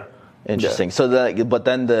floor. Interesting. Yeah. So but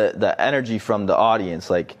then the energy from the audience,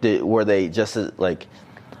 like, were they just like,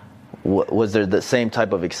 was there the same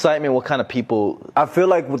type of excitement? What kind of people? I feel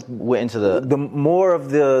like went into the more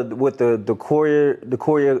of the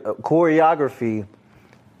choreography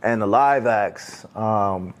and the live acts.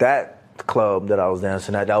 That club that I was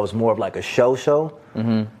dancing at, that was more of like a show.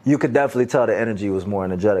 You could definitely tell the energy was more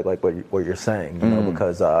energetic, like what you're saying,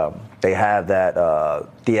 because they have that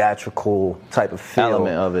theatrical type of feel.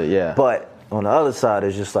 Element of it, But on the other side,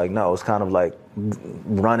 it's just like, no, it's kind of like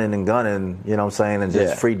running and gunning, you know what I'm saying, and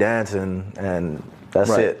just free dancing, and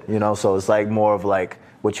that's it, So it's like more of like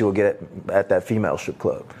what you would get at that female strip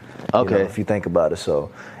club. If you think about it.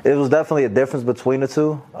 So it was definitely a difference between the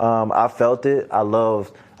two. I felt it. I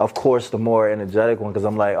loved, of course, the more energetic one, because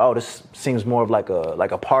I'm like, oh, this seems more of like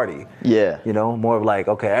a party. More of like,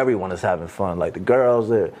 okay, everyone is having fun. Like the girls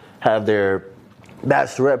that have their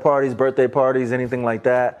bachelorette parties, birthday parties, anything like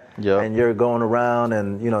that. And you're going around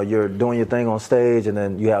and, you're doing your thing on stage, and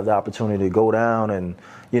then you have the opportunity to go down and,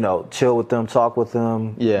 chill with them, talk with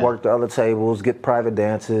them, work the other tables, get private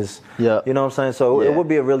dances. You know what I'm saying? So it would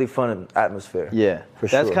be a really fun atmosphere. For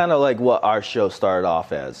sure. That's kind of like what our show started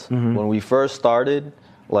off as. When we first started,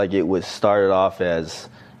 like it was started off as,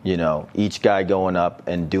 each guy going up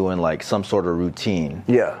and doing like some sort of routine.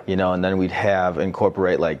 And then we'd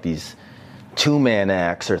incorporate like these 2-man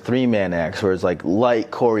acts or 3-man acts where it's like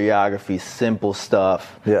light choreography, simple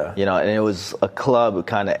stuff. And it was a club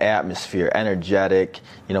kind of atmosphere, energetic.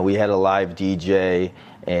 We had a live DJ,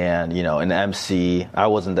 and an MC. I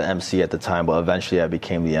wasn't the MC at the time, but eventually I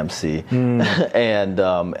became the MC, and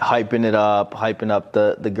hyping up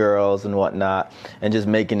the girls and whatnot, and just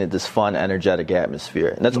making it this fun, energetic atmosphere.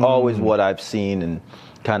 And that's always what I've seen and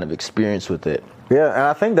kind of experienced with it. Yeah, and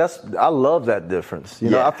I think I love that difference.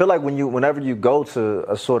 I feel like whenever you go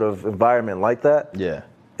to a sort of environment like that,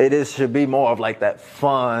 should be more of like that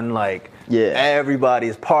fun, like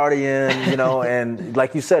everybody's partying, and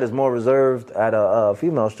like you said, it's more reserved at a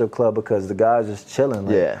female strip club because the guys just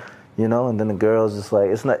chilling, and then the girls just like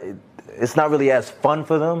it's not really as fun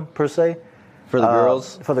for them per se. For the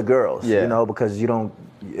girls? For the girls, because you don't.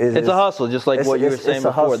 It's a hustle, just like what you were saying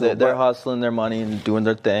before. They're hustling their money and doing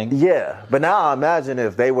their thing. Yeah, but now I imagine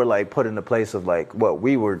if they were like put in the place of like what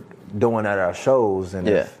we were doing at our shows, and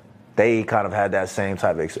if they kind of had that same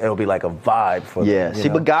type of, it would be like a vibe for them.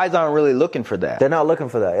 Yeah, but guys aren't really looking for that. They're not looking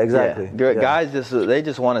for that, exactly. Yeah. Guys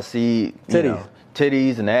just want to see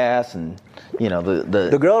titties and ass and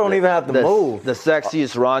the girl don't even have to move. The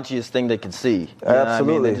sexiest, raunchiest thing they can see.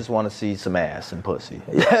 Absolutely. They just want to see some ass and pussy.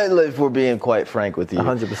 If we're being quite frank with you.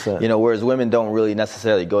 100%. Whereas women don't really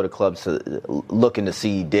necessarily go to clubs looking to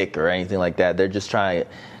see dick or anything like that. They're just trying to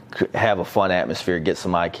have a fun atmosphere, get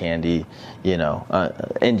some eye candy, in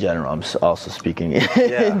general. I'm also speaking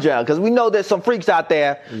in general, because we know there's some freaks out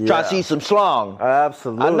there trying to see some schlong.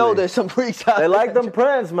 Absolutely. I know there's some freaks out there. They like them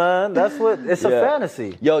prints, man. That's what, it's a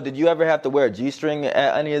fantasy. Yo, did you ever have to wear a G-string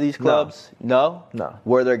at any of these clubs? No? No.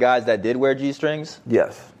 Were there guys that did wear G-strings?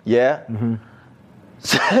 Yes. Yeah?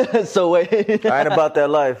 Mm-hmm. So wait. I ain't about that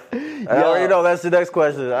life. I already know that's the next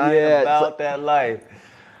question. I ain't about that life.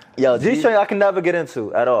 Yo, G-string I can never get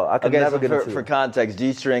into at all. I can never get into. For context,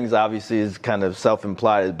 G-strings obviously is kind of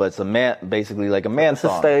self-implied, but it's basically like a man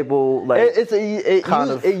song. It's a staple. Like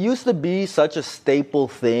it used to be such a staple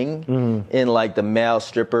thing in like the male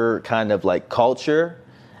stripper kind of like culture,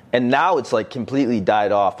 and now it's like completely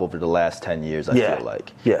died off over the last 10 years. I feel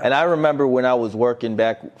like. Yeah. And I remember when I was working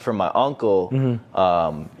back for my uncle,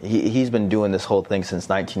 he's been doing this whole thing since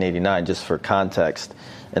 1989. Just for context.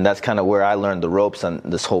 And that's kind of where I learned the ropes on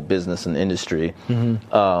this whole business and industry.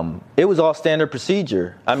 It was all standard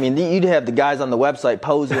procedure. I mean, you'd have the guys on the website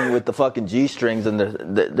posing with the fucking G-strings and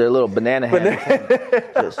their little banana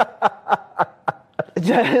hands.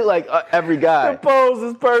 Like every guy. The pose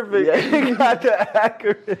is perfect. Yeah. You got that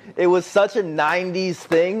accurate. It was such a 90s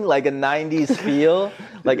thing, like a 90s feel.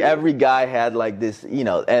 Like every guy had like this,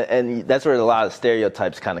 and that's where a lot of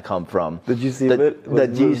stereotypes kind of come from. Did you see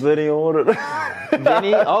Vinny on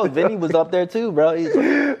it? Vinny was up there too, bro.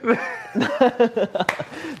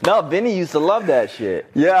 No, Vinny used to love that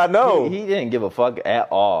shit. Yeah, I know. He didn't give a fuck at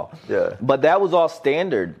all. Yeah. But that was all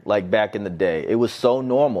standard, like back in the day. It was so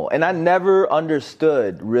normal. And I never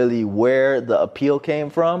understood really where the appeal came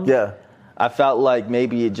from. Yeah. I felt like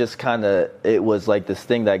maybe it was like this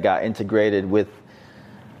thing that got integrated with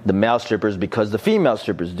the male strippers because the female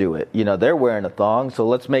strippers do it. They're wearing a thong, so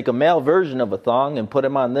let's make a male version of a thong and put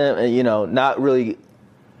them on them. And, not really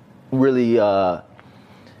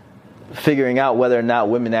figuring out whether or not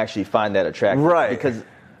women actually find that attractive. Right. Because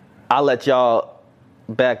I'll let y'all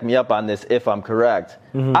back me up on this if I'm correct.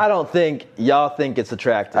 I don't think y'all think it's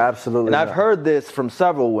attractive. Absolutely. And I've heard this from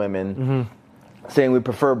several women saying we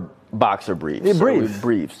prefer boxer briefs.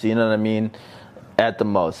 Briefs, you know what I mean? At the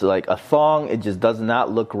most. Like a thong, it just does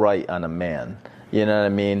not look right on a man. You know what I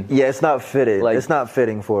mean? Yeah, it's not fitted. It's not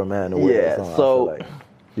fitting for a man to wear a thong, so, I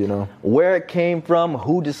feel like, where it came from,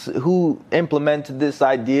 who implemented this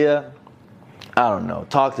idea, I don't know.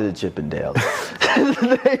 Talk to the Chippendales.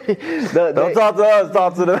 Don't talk to us,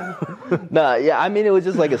 talk to them. I mean, it was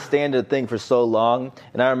just like a standard thing for so long.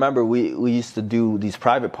 And I remember we used to do these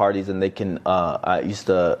private parties, and I used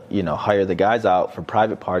to, hire the guys out for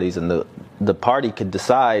private parties, and the party could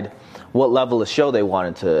decide what level of show they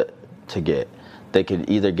wanted to get. They could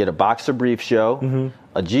either get a boxer brief show,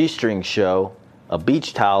 a G-string show, a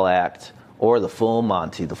beach towel act, or the full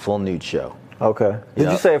Monty, the full nude show. Okay.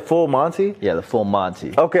 Did you say full Monty? Yeah, the full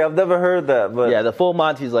Monty. Okay, I've never heard that, but yeah, the full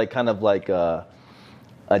Monty is like kind of like a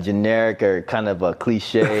generic or kind of a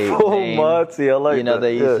cliche full name. Monty, I like that.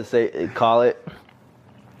 They used to call it.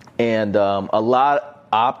 And a lot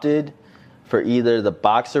opted for either the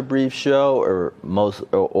boxer brief show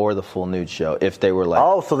or the full nude show if they were like.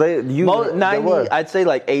 Oh, so they 90. I'd say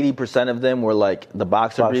like 80% of them were like the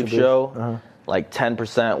boxer brief show. Like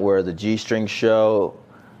 10% were the G-string show.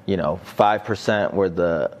 5%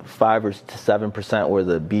 were 5 or 7% were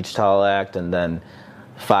the beach towel act, and then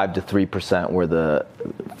 5 to 3% were the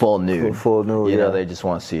full nude. Full nude, You know, yeah. they just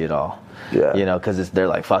want to see it all. Yeah. You know, because they're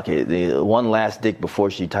like, fuck it. One last dick before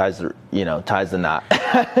she ties the knot.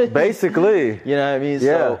 Basically. You know what I mean?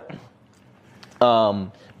 Yeah.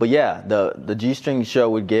 So, but yeah, the G-string show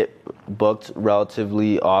would get booked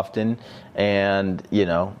relatively often, and you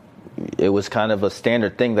know, it was kind of a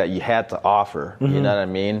standard thing that you had to offer. You know what I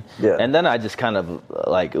mean? Yeah. And then I just kind of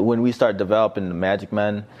like when we started developing the Magic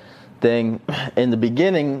Men thing in the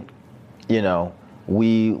beginning, you know,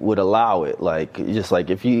 we would allow it, like just like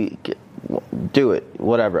if you do it,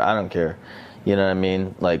 whatever, I don't care. You know what I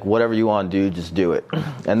mean? Like whatever you want to do, just do it.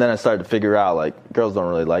 And then I started to figure out like girls don't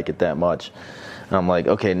really like it that much. And I'm like,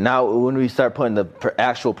 okay, now when we start putting the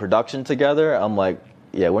actual production together, I'm like,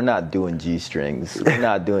 yeah, we're not doing G-strings. We're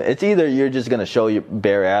not doing. It's either you're just gonna show your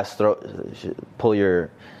bare ass, pull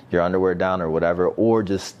your underwear down or whatever, or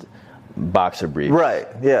just boxer briefs. Right.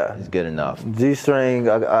 Yeah. Is good enough. G-string,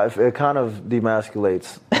 it kind of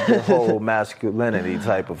demasculates the whole masculinity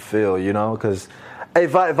type of feel, you know? Because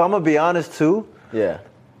if I'm gonna be honest too, Yeah.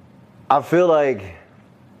 I feel like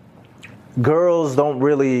girls don't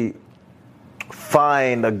really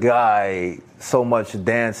find a guy so much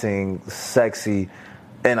dancing sexy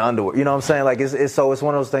in underwear. You know what I'm saying? Like it's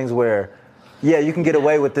one of those things where, yeah, you can get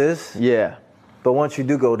away with this, Yeah. but once you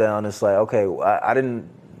do go down, it's like, okay, I didn't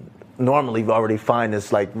normally already find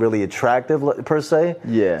this like really attractive per se.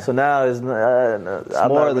 Yeah. So now it's I'm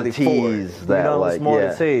more not of the really for it. tease that, you know, like, it's more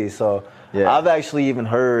yeah. the tease. So Yeah. I've actually even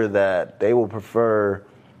heard that they will prefer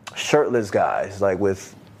shirtless guys, like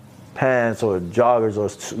with pants or joggers or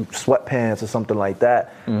sweatpants or something like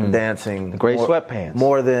that, dancing. Gray sweatpants.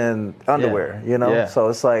 More than underwear, you know? Yeah. So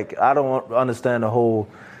it's like, I don't understand the whole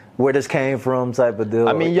where this came from type of deal.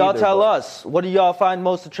 I mean, y'all either, tell but- us, what do y'all find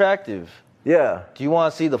most attractive? Yeah. Do you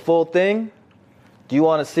want to see the full thing? Do you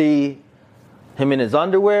want to see him in his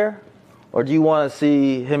underwear? Or do you want to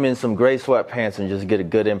see him in some gray sweatpants and just get a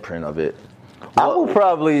good imprint of it? I would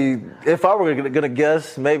probably, if I were gonna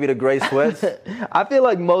guess, maybe the gray sweats. I feel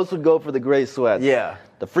like most would go for the gray sweats. Yeah.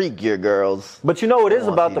 The freak gear girls. But you know, it is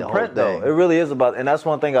wanna about see the the whole print, though. thing. It really is about, and that's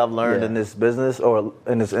one thing I've learned Yeah. in this business or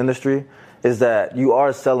in this industry, is that you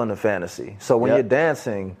are selling a fantasy. So when Yep. you're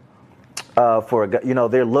dancing for a guy, you know,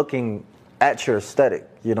 they're looking at your aesthetic.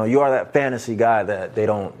 You know, you are that fantasy guy that they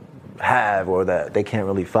don't have or that they can't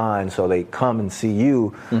really find, so they come and see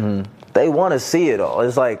you. They want to see it all.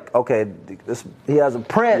 It's like, okay, he has a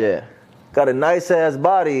print, Yeah. got a nice ass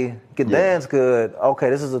body, can Yeah. dance good. Okay,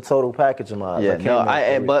 this is a total package of mine. Yeah, no,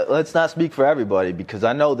 but let's not speak for everybody, because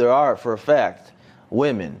I know there are, for a fact,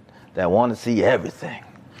 women that want to see everything.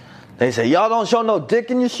 They say, y'all don't show no dick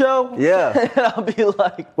in your show? Yeah. And I'll be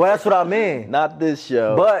like, Well, that's what I mean. not this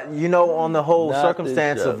show. But, you know, on the whole Not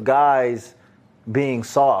circumstance this show. of guys being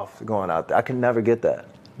soft going out there, I can never get that.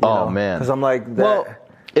 Oh, man. Because I'm like, that, well,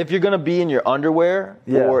 if you're going to be in your underwear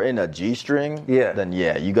Yeah. or in a G-string, Yeah. then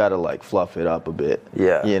yeah, you got to like fluff it up a bit.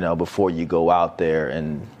 Yeah. You know, before you go out there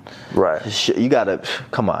and right. you got to,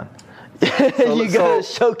 come on. You got to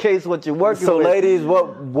showcase what you're working So, with. ladies,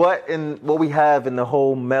 what we have in the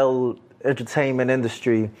whole male entertainment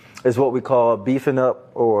industry is what we call beefing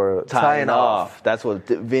up or tying off. That's what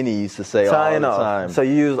Vinny used to say Tying all the off. time. So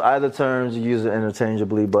you use either terms, you use it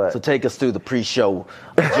interchangeably, but So take us through the pre-show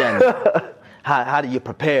agenda. how do you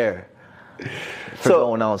prepare for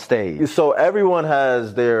going on stage? So everyone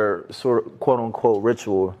has their sort of quote unquote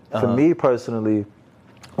ritual. For me personally,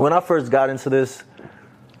 when I first got into this,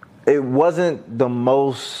 it wasn't the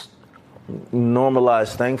most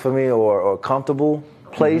normalized thing for me or comfortable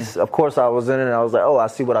place. Of course, I was in it and I was like, oh, I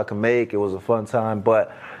see what I can make. It was a fun time.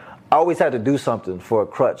 But I always had to do something for a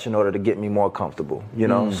crutch in order to get me more comfortable, you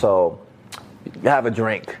know? So have a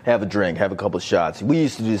drink. Have a drink, have a couple shots. We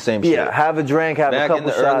used to do the same shit. Yeah, have a drink, have Back a in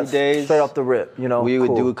couple the early shots days, straight off the rip, you know? We would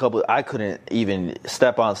Cool. do a couple. I couldn't even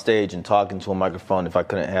step on stage and talk into a microphone if I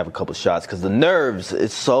couldn't have a couple shots, because the nerves,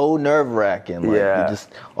 it's so nerve-wracking. Like, Yeah. you just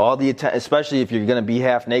all the attention, especially if you're gonna be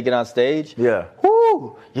half naked on stage. Yeah.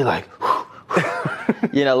 Woo! You're like,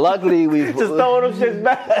 you know. Luckily, we've Just throwing them shits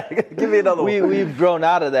back. Give me another one. we've grown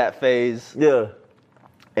out of that phase. Yeah.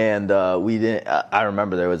 And we didn't. I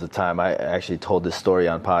remember there was a time I actually told this story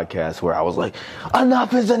on podcast where I was like,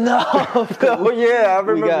 "Enough is enough." Oh yeah, I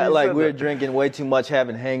remember. We got you like said we were that. drinking way too much,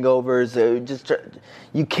 having hangovers.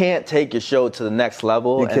 You can't take your show to the next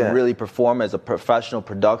level You and can't. really perform as a professional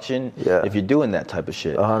production Yeah. if you're doing that type of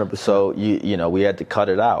shit. 100%. So you know we had to cut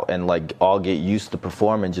it out and like all get used to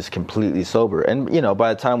performing just completely sober. And you know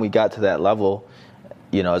by the time we got to that level,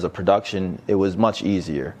 as a production, it was much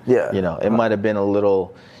easier. Yeah. It might have been a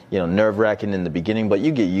little, nerve-wracking in the beginning, but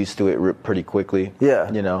you get used to it pretty quickly.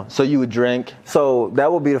 Yeah. So you would drink. So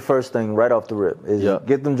that would be the first thing right off the rip is you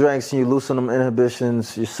get them drinks and you loosen them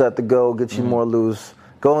inhibitions. You set to go, get you more loose.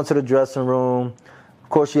 Go into the dressing room. Of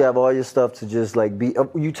course, you have all your stuff to just like be.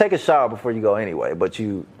 You take a shower before you go anyway, but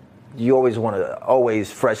you always want to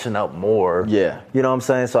freshen up more. Yeah. You know what I'm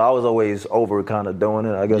saying? So I was always over kind of doing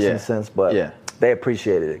it, I guess, in a sense. But they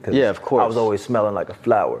appreciated it. Cause of course. I was always smelling like a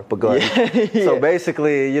flower. But go ahead. So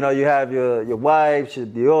basically, you have your wipes, your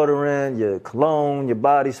deodorant, your cologne, your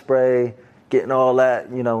body spray, getting all that,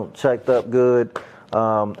 checked up good.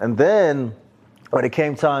 And then when it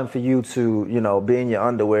came time for you to, be in your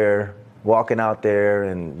underwear, walking out there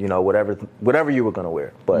and, whatever you were going to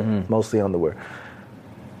wear, but mostly underwear.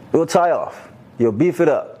 It'll tie off. You'll beef it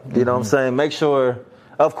up. You know what I'm saying? Make sure.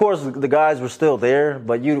 Of course, the guys were still there,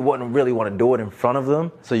 but you wouldn't really want to do it in front of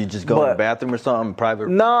them. So you just go in the bathroom or something private?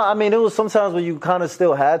 No, I mean, it was sometimes where you kind of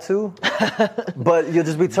still had to, but you'll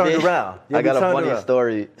just be turned around. I got a funny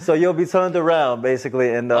story. So you'll be turned around,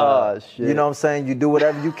 basically, and shit. You know what I'm saying? You do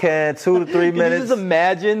whatever you can, 2 to 3 minutes. Can you just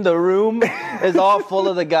imagine the room is all full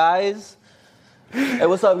of the guys? Hey,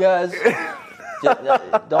 what's up, guys?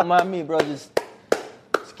 Don't mind me, bro. Just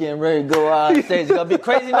getting ready to go out on stage. It's going to be a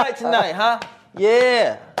crazy night tonight, huh?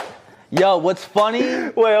 Yeah. Yo, what's funny?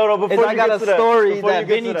 Wait, hold on. Before I got a story that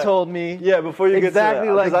Vinny told me. Yeah, before you get to that.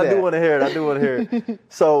 Exactly like that. I do want to hear it.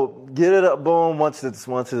 So get it up, boom. Once it's,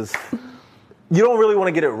 you don't really want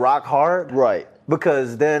to get it rock hard. Right.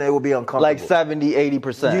 Because then it will be uncomfortable. Like 70,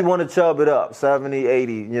 80%. You want to chub it up, 70,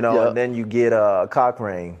 80, and then you get a cock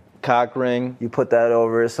ring. Cock ring. You put that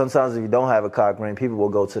over it. Sometimes if you don't have a cock ring, people will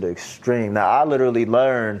go to the extreme. Now, I literally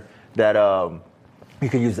learned that you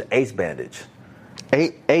can use the ace bandage.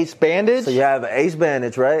 Ace bandage? So you have an ace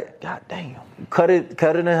bandage, right? God damn. Cut it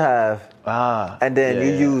in half. And then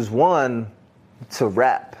you use one to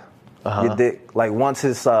wrap your dick. Like once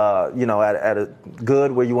it's at a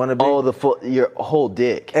good where you want to be. Oh, your whole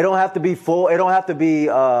dick. It don't have to be full. It don't have to be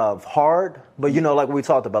hard. But like we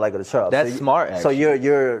talked about, like with the child. That's smart. Actually. So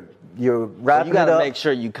you're wrapping you gotta it up. make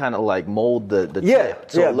sure you kind of like mold the tip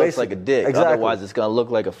so it looks like a dick. Exactly. Otherwise, it's gonna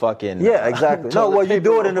look like a fucking exactly. No, well, you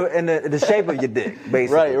do it in the shape of your dick,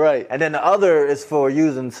 basically. Right. And then the other is for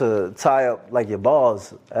using to tie up like your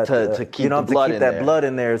balls to keep the blood to keep in that there. blood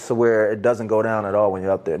in there, so where it doesn't go down at all when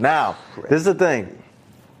you're up there. Now, this is the thing,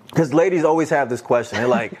 because ladies always have this question. They're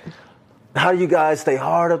like, "How do you guys stay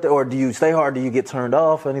hard up there, or do you stay hard? Do you get turned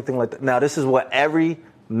off, or anything like that?" Now, this is what every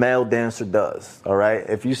male dancer does. All right,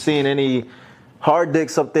 if you've seen any hard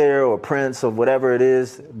dicks up there or prints of whatever it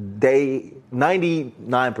is,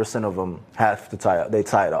 99% of them have to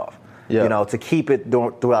tie it off. To keep it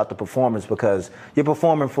throughout the performance, because you're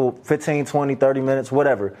performing for 15, 20, 30 minutes,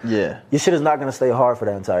 whatever. Yeah. Your shit is not going to stay hard for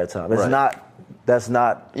that entire time. It's not, that's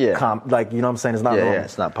not, Yeah. like, you know what I'm saying? It's not normal. Yeah,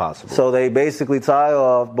 it's not possible. So they basically tie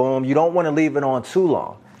off, boom. You don't want to leave it on too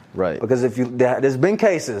long. Right. Because there's been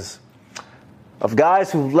cases of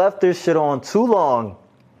guys who've left their shit on too long,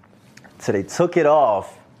 so they took it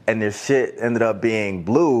off and their shit ended up being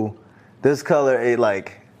blue. This color, it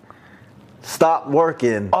stopped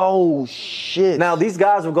working. Oh shit. Now these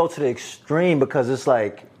guys will go to the extreme because it's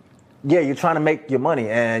like, you're trying to make your money,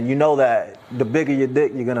 and you know that the bigger your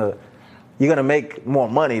dick, you're gonna make more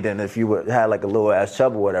money than if you had like a little ass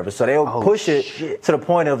chub or whatever. So they'll push it to the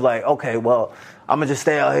point of like, okay, well, I'm gonna just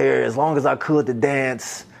stay out here as long as I could to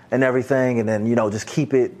dance and everything, and then just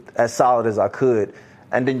keep it as solid as I could.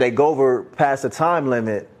 And then they go over past the time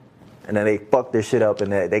limit, and then they fuck their shit up,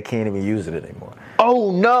 and they can't even use it anymore.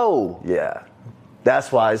 Oh no! Yeah,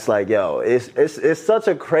 that's why it's like, it's such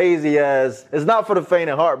a crazy ass. It's not for the faint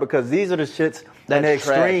of heart, because these are the shits in the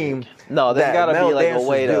extreme. No, there's gotta be like a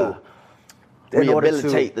way to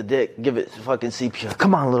rehabilitate the the dick. Give it fucking CPR.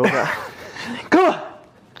 Come on, little guy. Come on.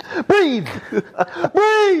 Breathe!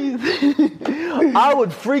 Breathe! I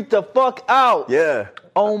would freak the fuck out. Yeah.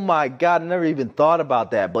 Oh my God, I never even thought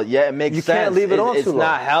about that. But yeah, it makes sense. You can't leave it on too long. It's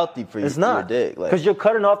not healthy for you. It's not. Your dick. Because you're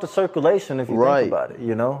cutting off the circulation if you think about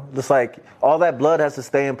it, Just like all that blood has to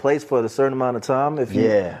stay in place for a certain amount of time.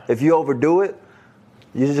 If you overdo it,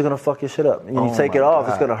 you're just going to fuck your shit up. And you take it off,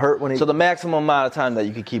 it's going to hurt when it... So the maximum amount of time that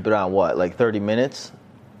you could keep it on, what, like 30 minutes?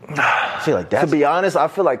 I feel like that's... To be honest, I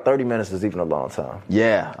feel like 30 minutes is even a long time.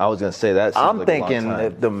 Yeah, I was going to say that. I'm like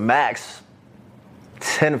thinking the max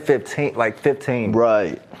 10, 15, like 15.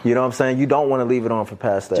 Right. You know what I'm saying? You don't want to leave it on for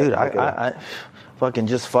past that. Dude, I fucking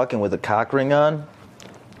with a cock ring on.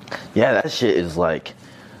 Yeah, that shit is like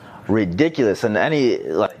ridiculous. And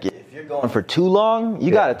if you're going for too long,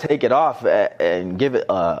 you got to take it off and give it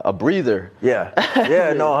a breather. Yeah,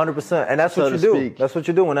 no, 100%. And that's what you do. Speak. That's what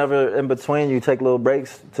you do. Whenever in between you take little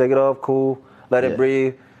breaks, take it off, cool, let it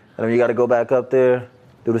breathe, and then you got to go back up there,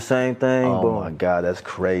 do the same thing. Oh boom. My God, that's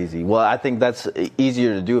crazy. Well, I think that's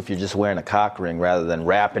easier to do if you're just wearing a cock ring rather than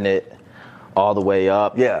wrapping it all the way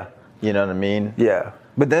up. Yeah. You know what I mean? Yeah.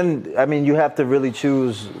 But then, I mean, you have to really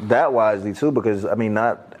choose that wisely, too, because, I mean,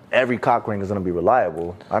 not every cock ring is going to be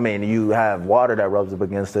reliable. I mean, you have water that rubs up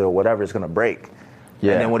against it or whatever, it's going to break.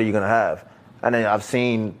 Yeah. And then what are you going to have? And then I've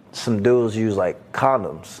seen some dudes use, like,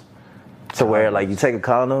 condoms. To where, like, you take a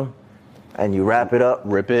condom and you wrap it up.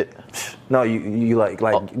 Rip it? No, you you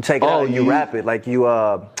take it out and you wrap it. Like, you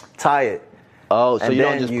tie it. Oh, so you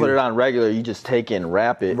don't just put it on regular, you just take it and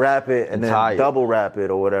wrap it. Wrap it and then double wrap it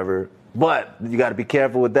or whatever. But you got to be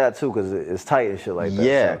careful with that too because it's tight and shit like that.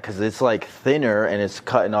 Yeah, because it's like thinner and it's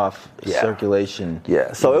cutting off circulation.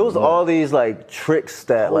 Yeah, so it was all these like tricks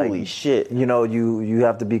that holy shit. You know, you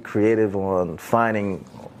have to be creative on finding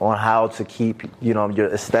on how to keep, you know,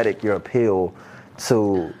 your aesthetic, your appeal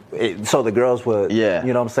to it, so the girls would, you know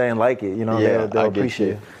what I'm saying, like it. You know, they'll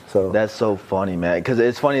appreciate it. So that's so funny, man. Because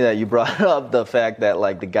it's funny that you brought up the fact that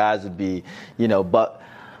like the guys would be, you know,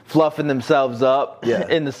 fluffing themselves up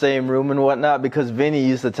in the same room and whatnot. Because Vinny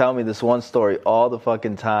used to tell me this one story all the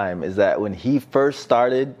fucking time. Is that when he first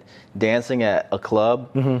started dancing at a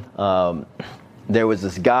club, there was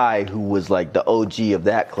this guy who was like the OG of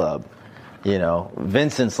that club. You know,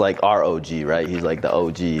 Vincent's like our OG, right? He's like the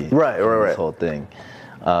OG, right. This whole thing.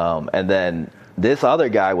 And then this other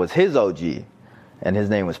guy was his OG. And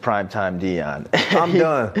his name was Primetime Dion. I'm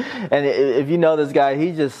done. And if you know this guy,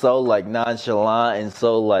 he's just so like nonchalant and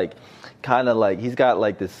so like kind of like he's got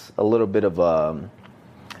like this a little bit of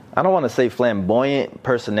I don't want to say flamboyant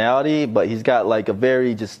personality, but he's got like a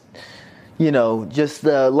very just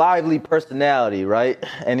lively personality, right?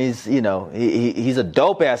 And he's he's a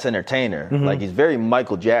dope ass entertainer. Mm-hmm. Like he's very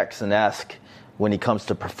Michael Jackson-esque. When he comes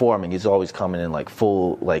to performing, he's always coming in like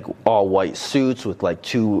full, like all white suits with like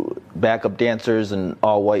 2 backup dancers and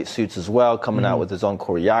all white suits as well, coming out with his own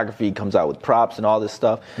choreography, comes out with props and all this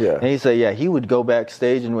stuff. Yeah. And he said, he would go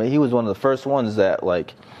backstage and he was one of the first ones that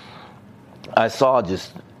like I saw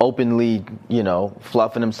just openly,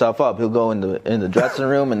 fluffing himself up. He'll go in the dressing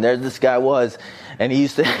room and there this guy was, and he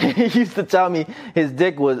used to tell me his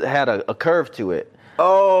dick had a curve to it.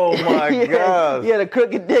 Oh my God! He had a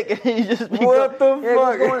crooked dick, and he just what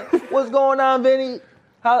the fuck? What's going on, Vinny?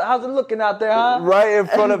 How's it looking out there, huh? Right in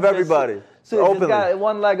front of everybody. So he just got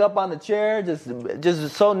one leg up on the chair,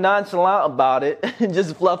 just so nonchalant about it,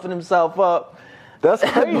 just fluffing himself up. That's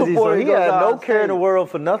crazy. So he had no care in the world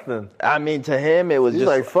for nothing. I mean, to him, it was just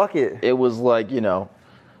like fuck it. It was like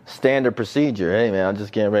standard procedure. Hey man, I'm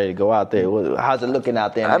just getting ready to go out there. How's it looking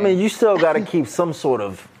out there, man? I mean, you still got to keep some sort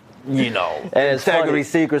of integrity,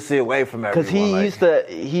 secrecy away from everyone. Because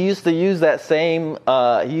he used to use that same.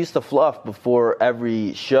 He used to fluff before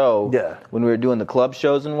every show. Yeah. When we were doing the club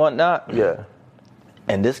shows and whatnot. Yeah.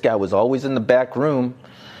 And this guy was always in the back room,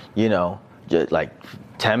 just like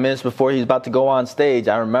 10 minutes before he's about to go on stage.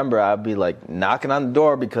 I remember I'd be like knocking on the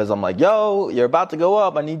door because I'm like, "Yo, you're about to go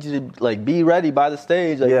up. I need you to like be ready by the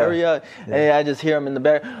stage. Like hurry up." Yeah. And I just hear him in the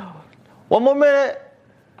back. 1 more minute.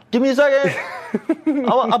 Give me a second.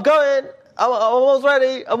 I'm coming. I'm almost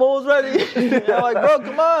ready. I'm like, bro,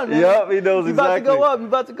 come on, man. Yep, he knows exactly. He's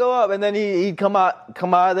about to go up. And then he'd come out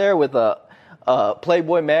of there with a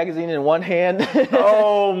Playboy magazine in one hand.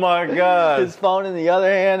 Oh my God. His phone in the other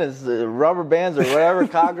hand, his rubber bands or whatever,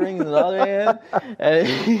 cock rings in the other hand. And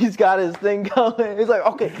he's got his thing going. He's like,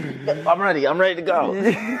 okay, I'm ready to go.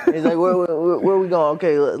 He's like, where are we going?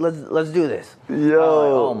 Okay, let's do this.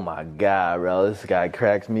 Yo. Oh my God, bro, this guy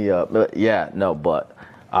cracks me up. But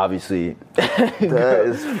obviously, that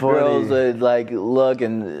is funny. Girls would like look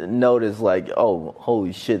and notice, like, oh,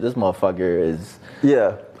 holy shit, this motherfucker is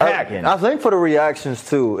packing. I think for the reactions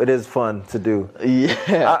too, it is fun to do.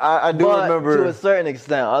 Yeah, I do remember to a certain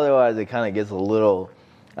extent. Otherwise, it kind of gets a little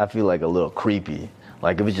creepy.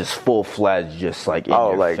 Like if it's just full fledged, just like in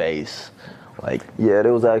your face. Like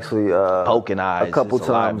there was actually poking eyes. A couple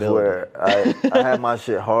times where I had my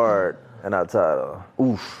shit hard and I tied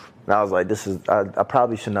oof. And I was like, I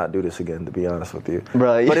probably should not do this again, to be honest with you.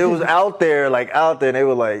 Right. But it was out there, and they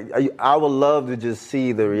were like, I would love to just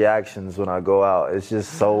see the reactions when I go out. It's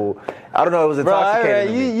just so, I don't know, it was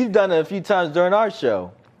intoxicating. You've done it a few times during our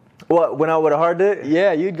show. What, went out with a hard dick?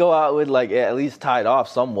 Yeah, you'd go out with like at least tied off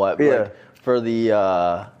somewhat. Yeah. Like, for the...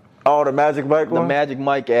 the Magic Mike one? The Magic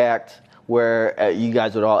Mike act. where you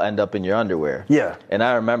guys would all end up in your underwear. Yeah. And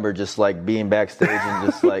I remember just like being backstage and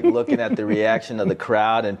just like looking at the reaction of the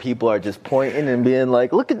crowd, and people are just pointing and being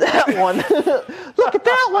like, "Look at that one! Look at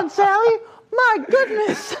that one, Sally! My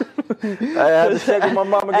goodness!" I had to check what my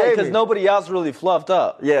mama gave me. Because nobody else really fluffed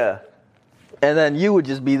up. Yeah. And then you would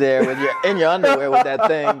just be there with in your underwear with that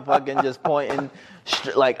thing, fucking just pointing,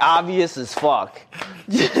 like obvious as fuck.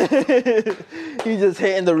 You just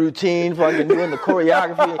hitting the routine, fucking doing the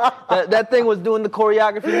choreography. That thing was doing the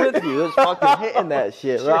choreography with you. It was fucking hitting that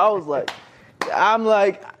shit. Bro. I was like, I'm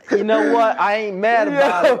like, you know what? I ain't mad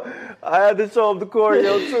about it. I had to show him the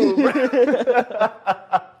choreo too, bro.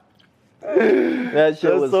 That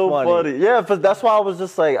shit was so funny. Yeah, but that's why I was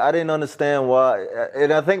just like, I didn't understand why.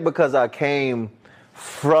 And I think because I came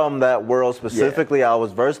from that world specifically, I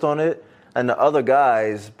was versed on it. And the other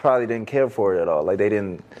guys probably didn't care for it at all. Like they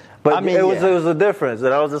didn't. But I mean, it was a difference.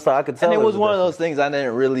 And I was just like, I could tell. And it was one of those things I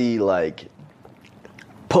didn't really like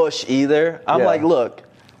push either. I'm like, look,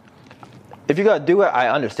 if you gotta do it, I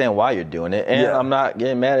understand why you're doing it, and I'm not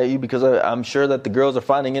getting mad at you because I'm sure that the girls are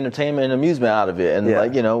finding entertainment and amusement out of it, and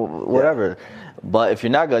like, you know, whatever. But if you're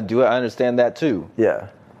not gonna do it, I understand that too. Yeah.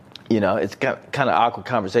 You know, it's kind of awkward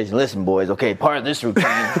conversation. Listen, boys, okay, part of this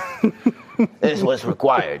routine is what's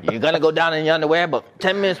required. You're gonna go down in your underwear, but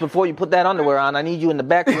 10 minutes before you put that underwear on, I need you in the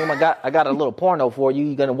back room. I got a little porno for you.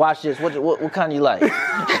 You're gonna watch this. What kind you like?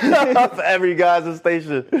 For every guy's a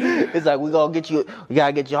station. It's like we gotta get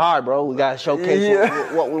you hard, bro. We gotta showcase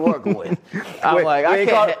what we're working with. I'm like, I'm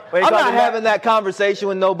not having that conversation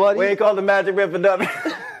with nobody. We ain't called the Magic Man for nothing.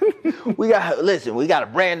 We got a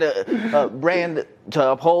brand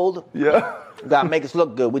to uphold. Yeah. We gotta make us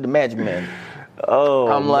look good with the Magic Man. Oh,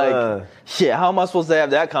 I'm like, shit, how am I supposed to have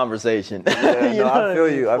that conversation? Yeah, no, I feel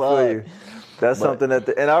you. I feel you. That's something that,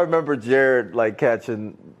 and I remember Jared like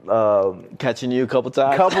catching you a couple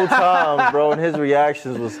times. Bro, and his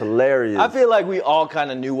reactions was hilarious. I feel like we all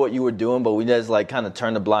kind of knew what you were doing, but we just like kind of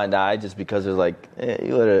turned a blind eye just because it was like, it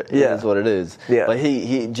is what it is. Yeah. But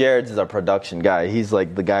Jared is our production guy. He's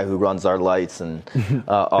like the guy who runs our lights and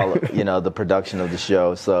all, the production of the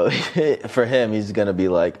show. So for him, he's gonna be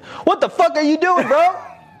like, "What the fuck are you doing, bro?"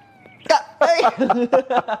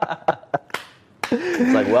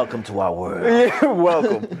 It's like, welcome to our world. Yeah,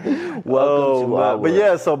 welcome. Welcome to our world. But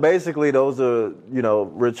yeah, so basically those are,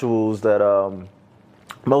 rituals that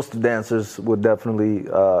most dancers would definitely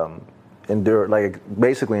endure, like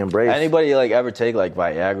basically embrace. Anybody like ever take like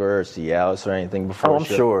Viagra or Cialis or anything before? Oh, I'm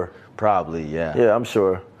sure. Probably, yeah. Yeah, I'm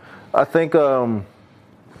sure. I think, I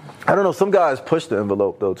don't know, some guys push the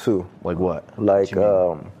envelope though too. Like what? Like,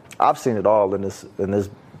 I've seen it all in this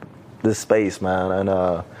space, man.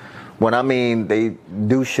 And when I mean they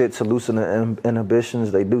do shit to loosen the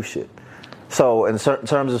inhibitions, they do shit. So in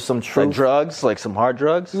terms of some truth, like drugs, like some hard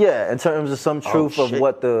drugs. Yeah, in terms of some truth of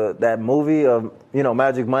what that movie of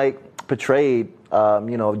Magic Mike portrayed,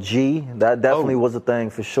 G, that definitely was a thing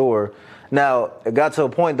for sure. Now it got to a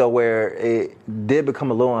point though where it did become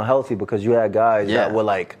a little unhealthy because you had guys that were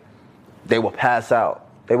like, they would pass out,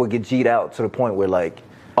 they would get G'd out to the point where like,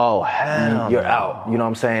 oh hell, you're out. You know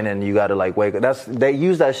what I'm saying? And you got to like wake up. They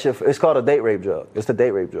use that shit. It's called a date rape drug. It's the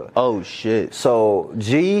date rape drug. Oh shit. So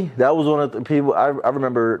G, that was one of the people. I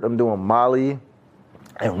remember them doing Molly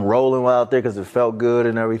and rolling out there because it felt good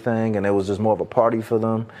and everything, and it was just more of a party for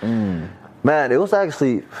them. Man, it was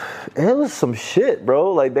some shit,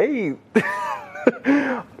 bro. Like it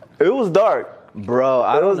was dark, bro.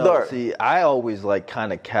 I don't know. Dark. See, I always like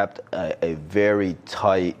kind of kept a very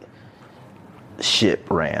tight ship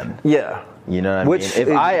ran. Yeah. You know what I mean? If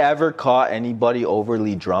I ever caught anybody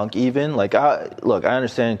overly drunk, even like, I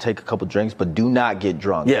understand take a couple drinks, but do not get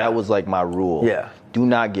drunk. Yeah. That was like my rule. Yeah. Do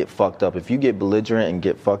not get fucked up. If you get belligerent and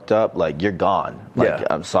get fucked up, like you're gone. Like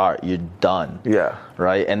I'm sorry, you're done. Yeah.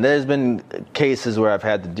 Right. And there's been cases where I've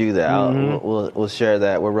had to do that. We'll share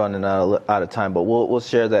that. We're running out of time, but we'll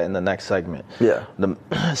share that in the next segment. Yeah.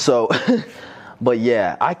 But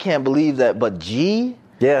yeah, I can't believe that. But G.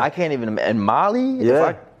 Yeah. I can't even. And Molly.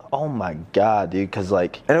 Yeah. Oh my God, dude. Because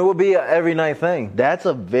like. And it would be an every night thing. That's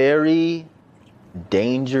a very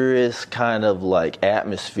dangerous kind of like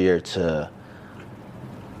atmosphere to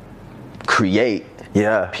create.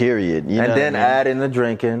 Yeah. Period. You know and then what I mean? add in the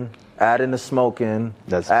drinking, add in the smoking,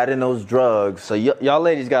 add in those drugs. So y'all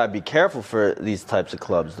ladies gotta be careful for these types of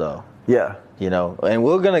clubs, though. Yeah. You know, and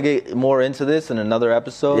we're gonna get more into this in another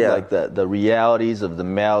episode, like the realities of the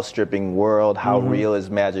male stripping world. How real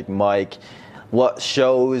is Magic Mike? What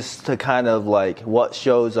shows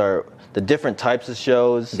are the different types of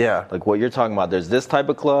shows? Yeah, like what you're talking about. There's this type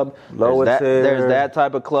of club. There's that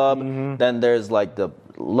type of club. Then there's like the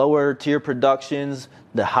lower tier productions,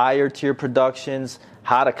 the higher tier productions,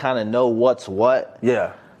 how to kind of know what's what.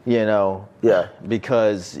 Yeah. You know? Yeah.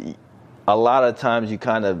 Because a lot of times you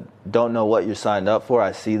kind of don't know what you're signed up for.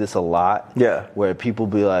 I see this a lot. Yeah. Where people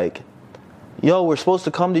be like, yo, we're supposed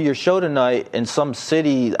to come to your show tonight in some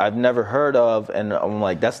city I've never heard of. And I'm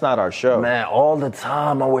like, that's not our show. Man, all the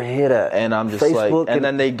time I would hear that. And I'm just Facebook like, and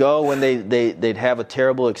then they go when they'd have a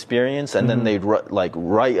terrible experience, and then they'd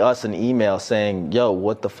write us an email saying, yo,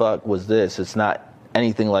 what the fuck was this? It's not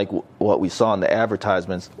anything like what we saw in the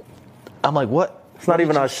advertisements. I'm like, what? It's not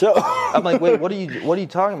even our show. I'm like, wait, what are you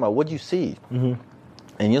talking about? What do you see? And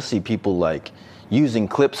you'll see people like using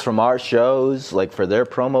clips from our shows, like for their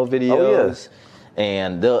promo videos. Oh, yeah.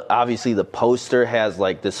 And obviously the poster has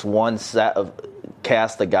like this one set of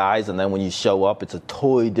cast of guys, and then when you show up, it's a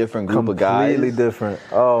totally different group of guys. Completely different.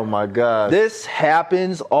 Oh my gosh. This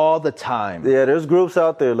happens all the time. Yeah, there's groups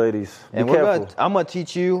out there, ladies. Be And careful. I'm gonna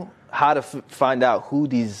teach you how to find out who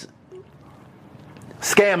these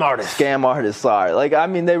Scam artists are. Like, I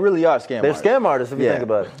mean, they really are scam They're artists. scam artists if you think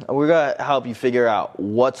about it. We're gonna help you figure out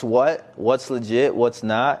what's legit, what's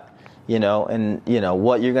not, you know, and you know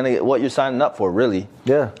what you're signing up for, really.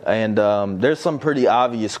 Yeah. And there's some pretty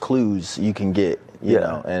obvious clues you can get, you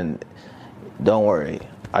know, and don't worry,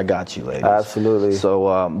 I got you, ladies. Absolutely.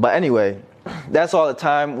 So, but anyway, that's all the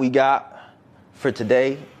time we got for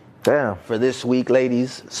today. Damn. For this week,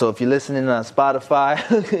 ladies. So if you're listening on Spotify,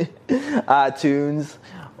 iTunes,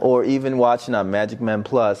 or even watching on Magic Men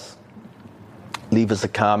Plus, leave us a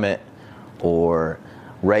comment or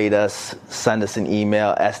rate us, send us an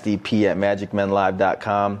email,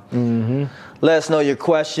 sdp@magicmenlive.com. Let us know your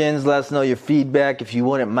questions, let us know your feedback. If you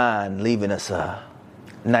wouldn't mind leaving us a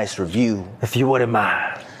nice review. If you wouldn't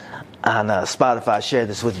mind. On Spotify, share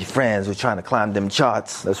this with your friends. We're trying to climb them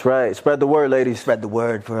charts. That's right. Spread the word, ladies. Spread the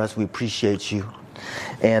word for us. We appreciate you.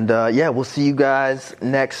 And we'll see you guys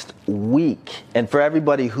next week. And for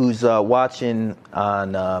everybody who's watching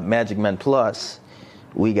on Magic Men Plus,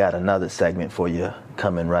 we got another segment for you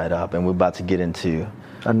coming right up. And we're about to get into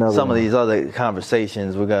some of these other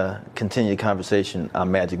conversations. We're going to continue the conversation on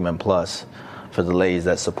Magic Men Plus for the ladies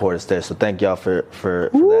that support us there. So thank y'all for that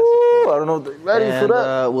support. I don't know if they're ready for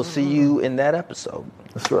that. We'll see you in that episode.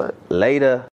 That's right. Later.